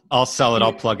I'll sell it.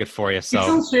 I'll plug it for you. So it's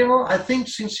on sale, I think,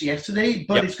 since yesterday,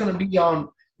 but it's going to be on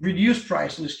reduced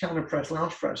price and discounted price,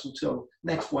 launch price until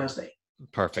next Wednesday.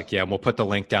 Perfect. Yeah, and we'll put the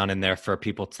link down in there for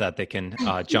people so that they can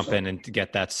jump in and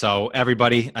get that. So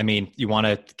everybody, you want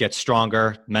to get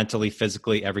stronger mentally,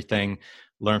 physically, everything.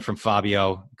 Learn from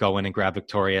Fabio, go in and grab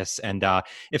Victorious. And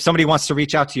if somebody wants to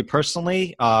reach out to you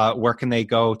personally, where can they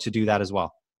go to do that as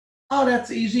well? Oh,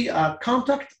 that's easy.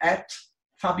 Contact at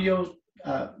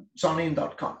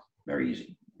FabioZonin.com. Very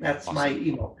easy. That's awesome. My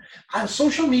email.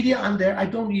 Social media, I'm there. I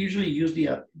don't usually use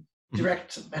the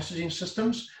direct messaging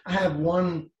systems. I have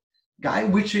one guy,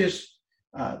 which is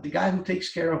the guy who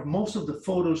takes care of most of the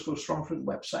photos for StrongFirst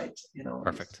website.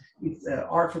 Perfect. It's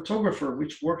our photographer,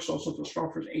 which works also for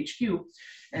StrongFirst HQ,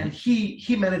 and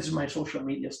he manages my social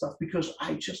media stuff because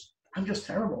I'm just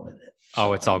terrible at it.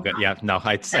 Oh, it's all good. Yeah, no,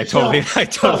 I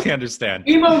totally understand.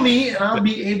 Email me and I'll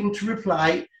be able to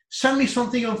reply. Send me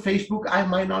something on Facebook. I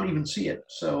might not even see it.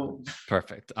 So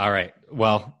perfect. All right.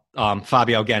 Well,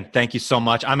 Fabio, again, thank you so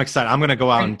much. I'm excited. I'm going to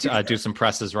go out and do some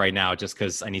presses right now just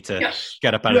because I need to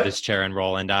get up out of this chair and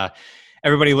roll. And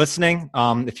everybody listening,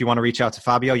 if you want to reach out to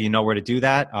Fabio, you know where to do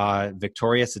that.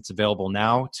 Victorious, it's available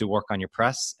now to work on your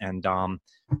press. And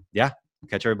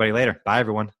catch everybody later. Bye,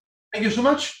 everyone. Thank you so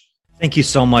much. Thank you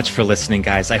so much for listening,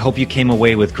 guys. I hope you came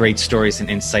away with great stories and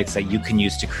insights that you can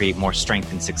use to create more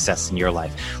strength and success in your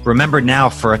life. Remember now,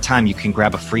 for a time, you can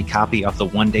grab a free copy of the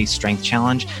 1-Day Strength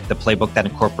Challenge, the playbook that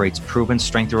incorporates proven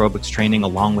strength aerobics training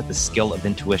along with the skill of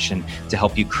intuition to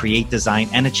help you create, design,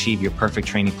 and achieve your perfect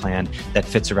training plan that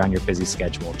fits around your busy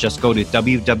schedule. Just go to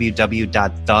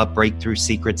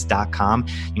www.thebreakthroughsecrets.com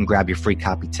and grab your free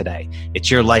copy today. It's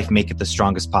your life. Make it the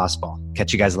strongest possible.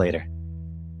 Catch you guys later.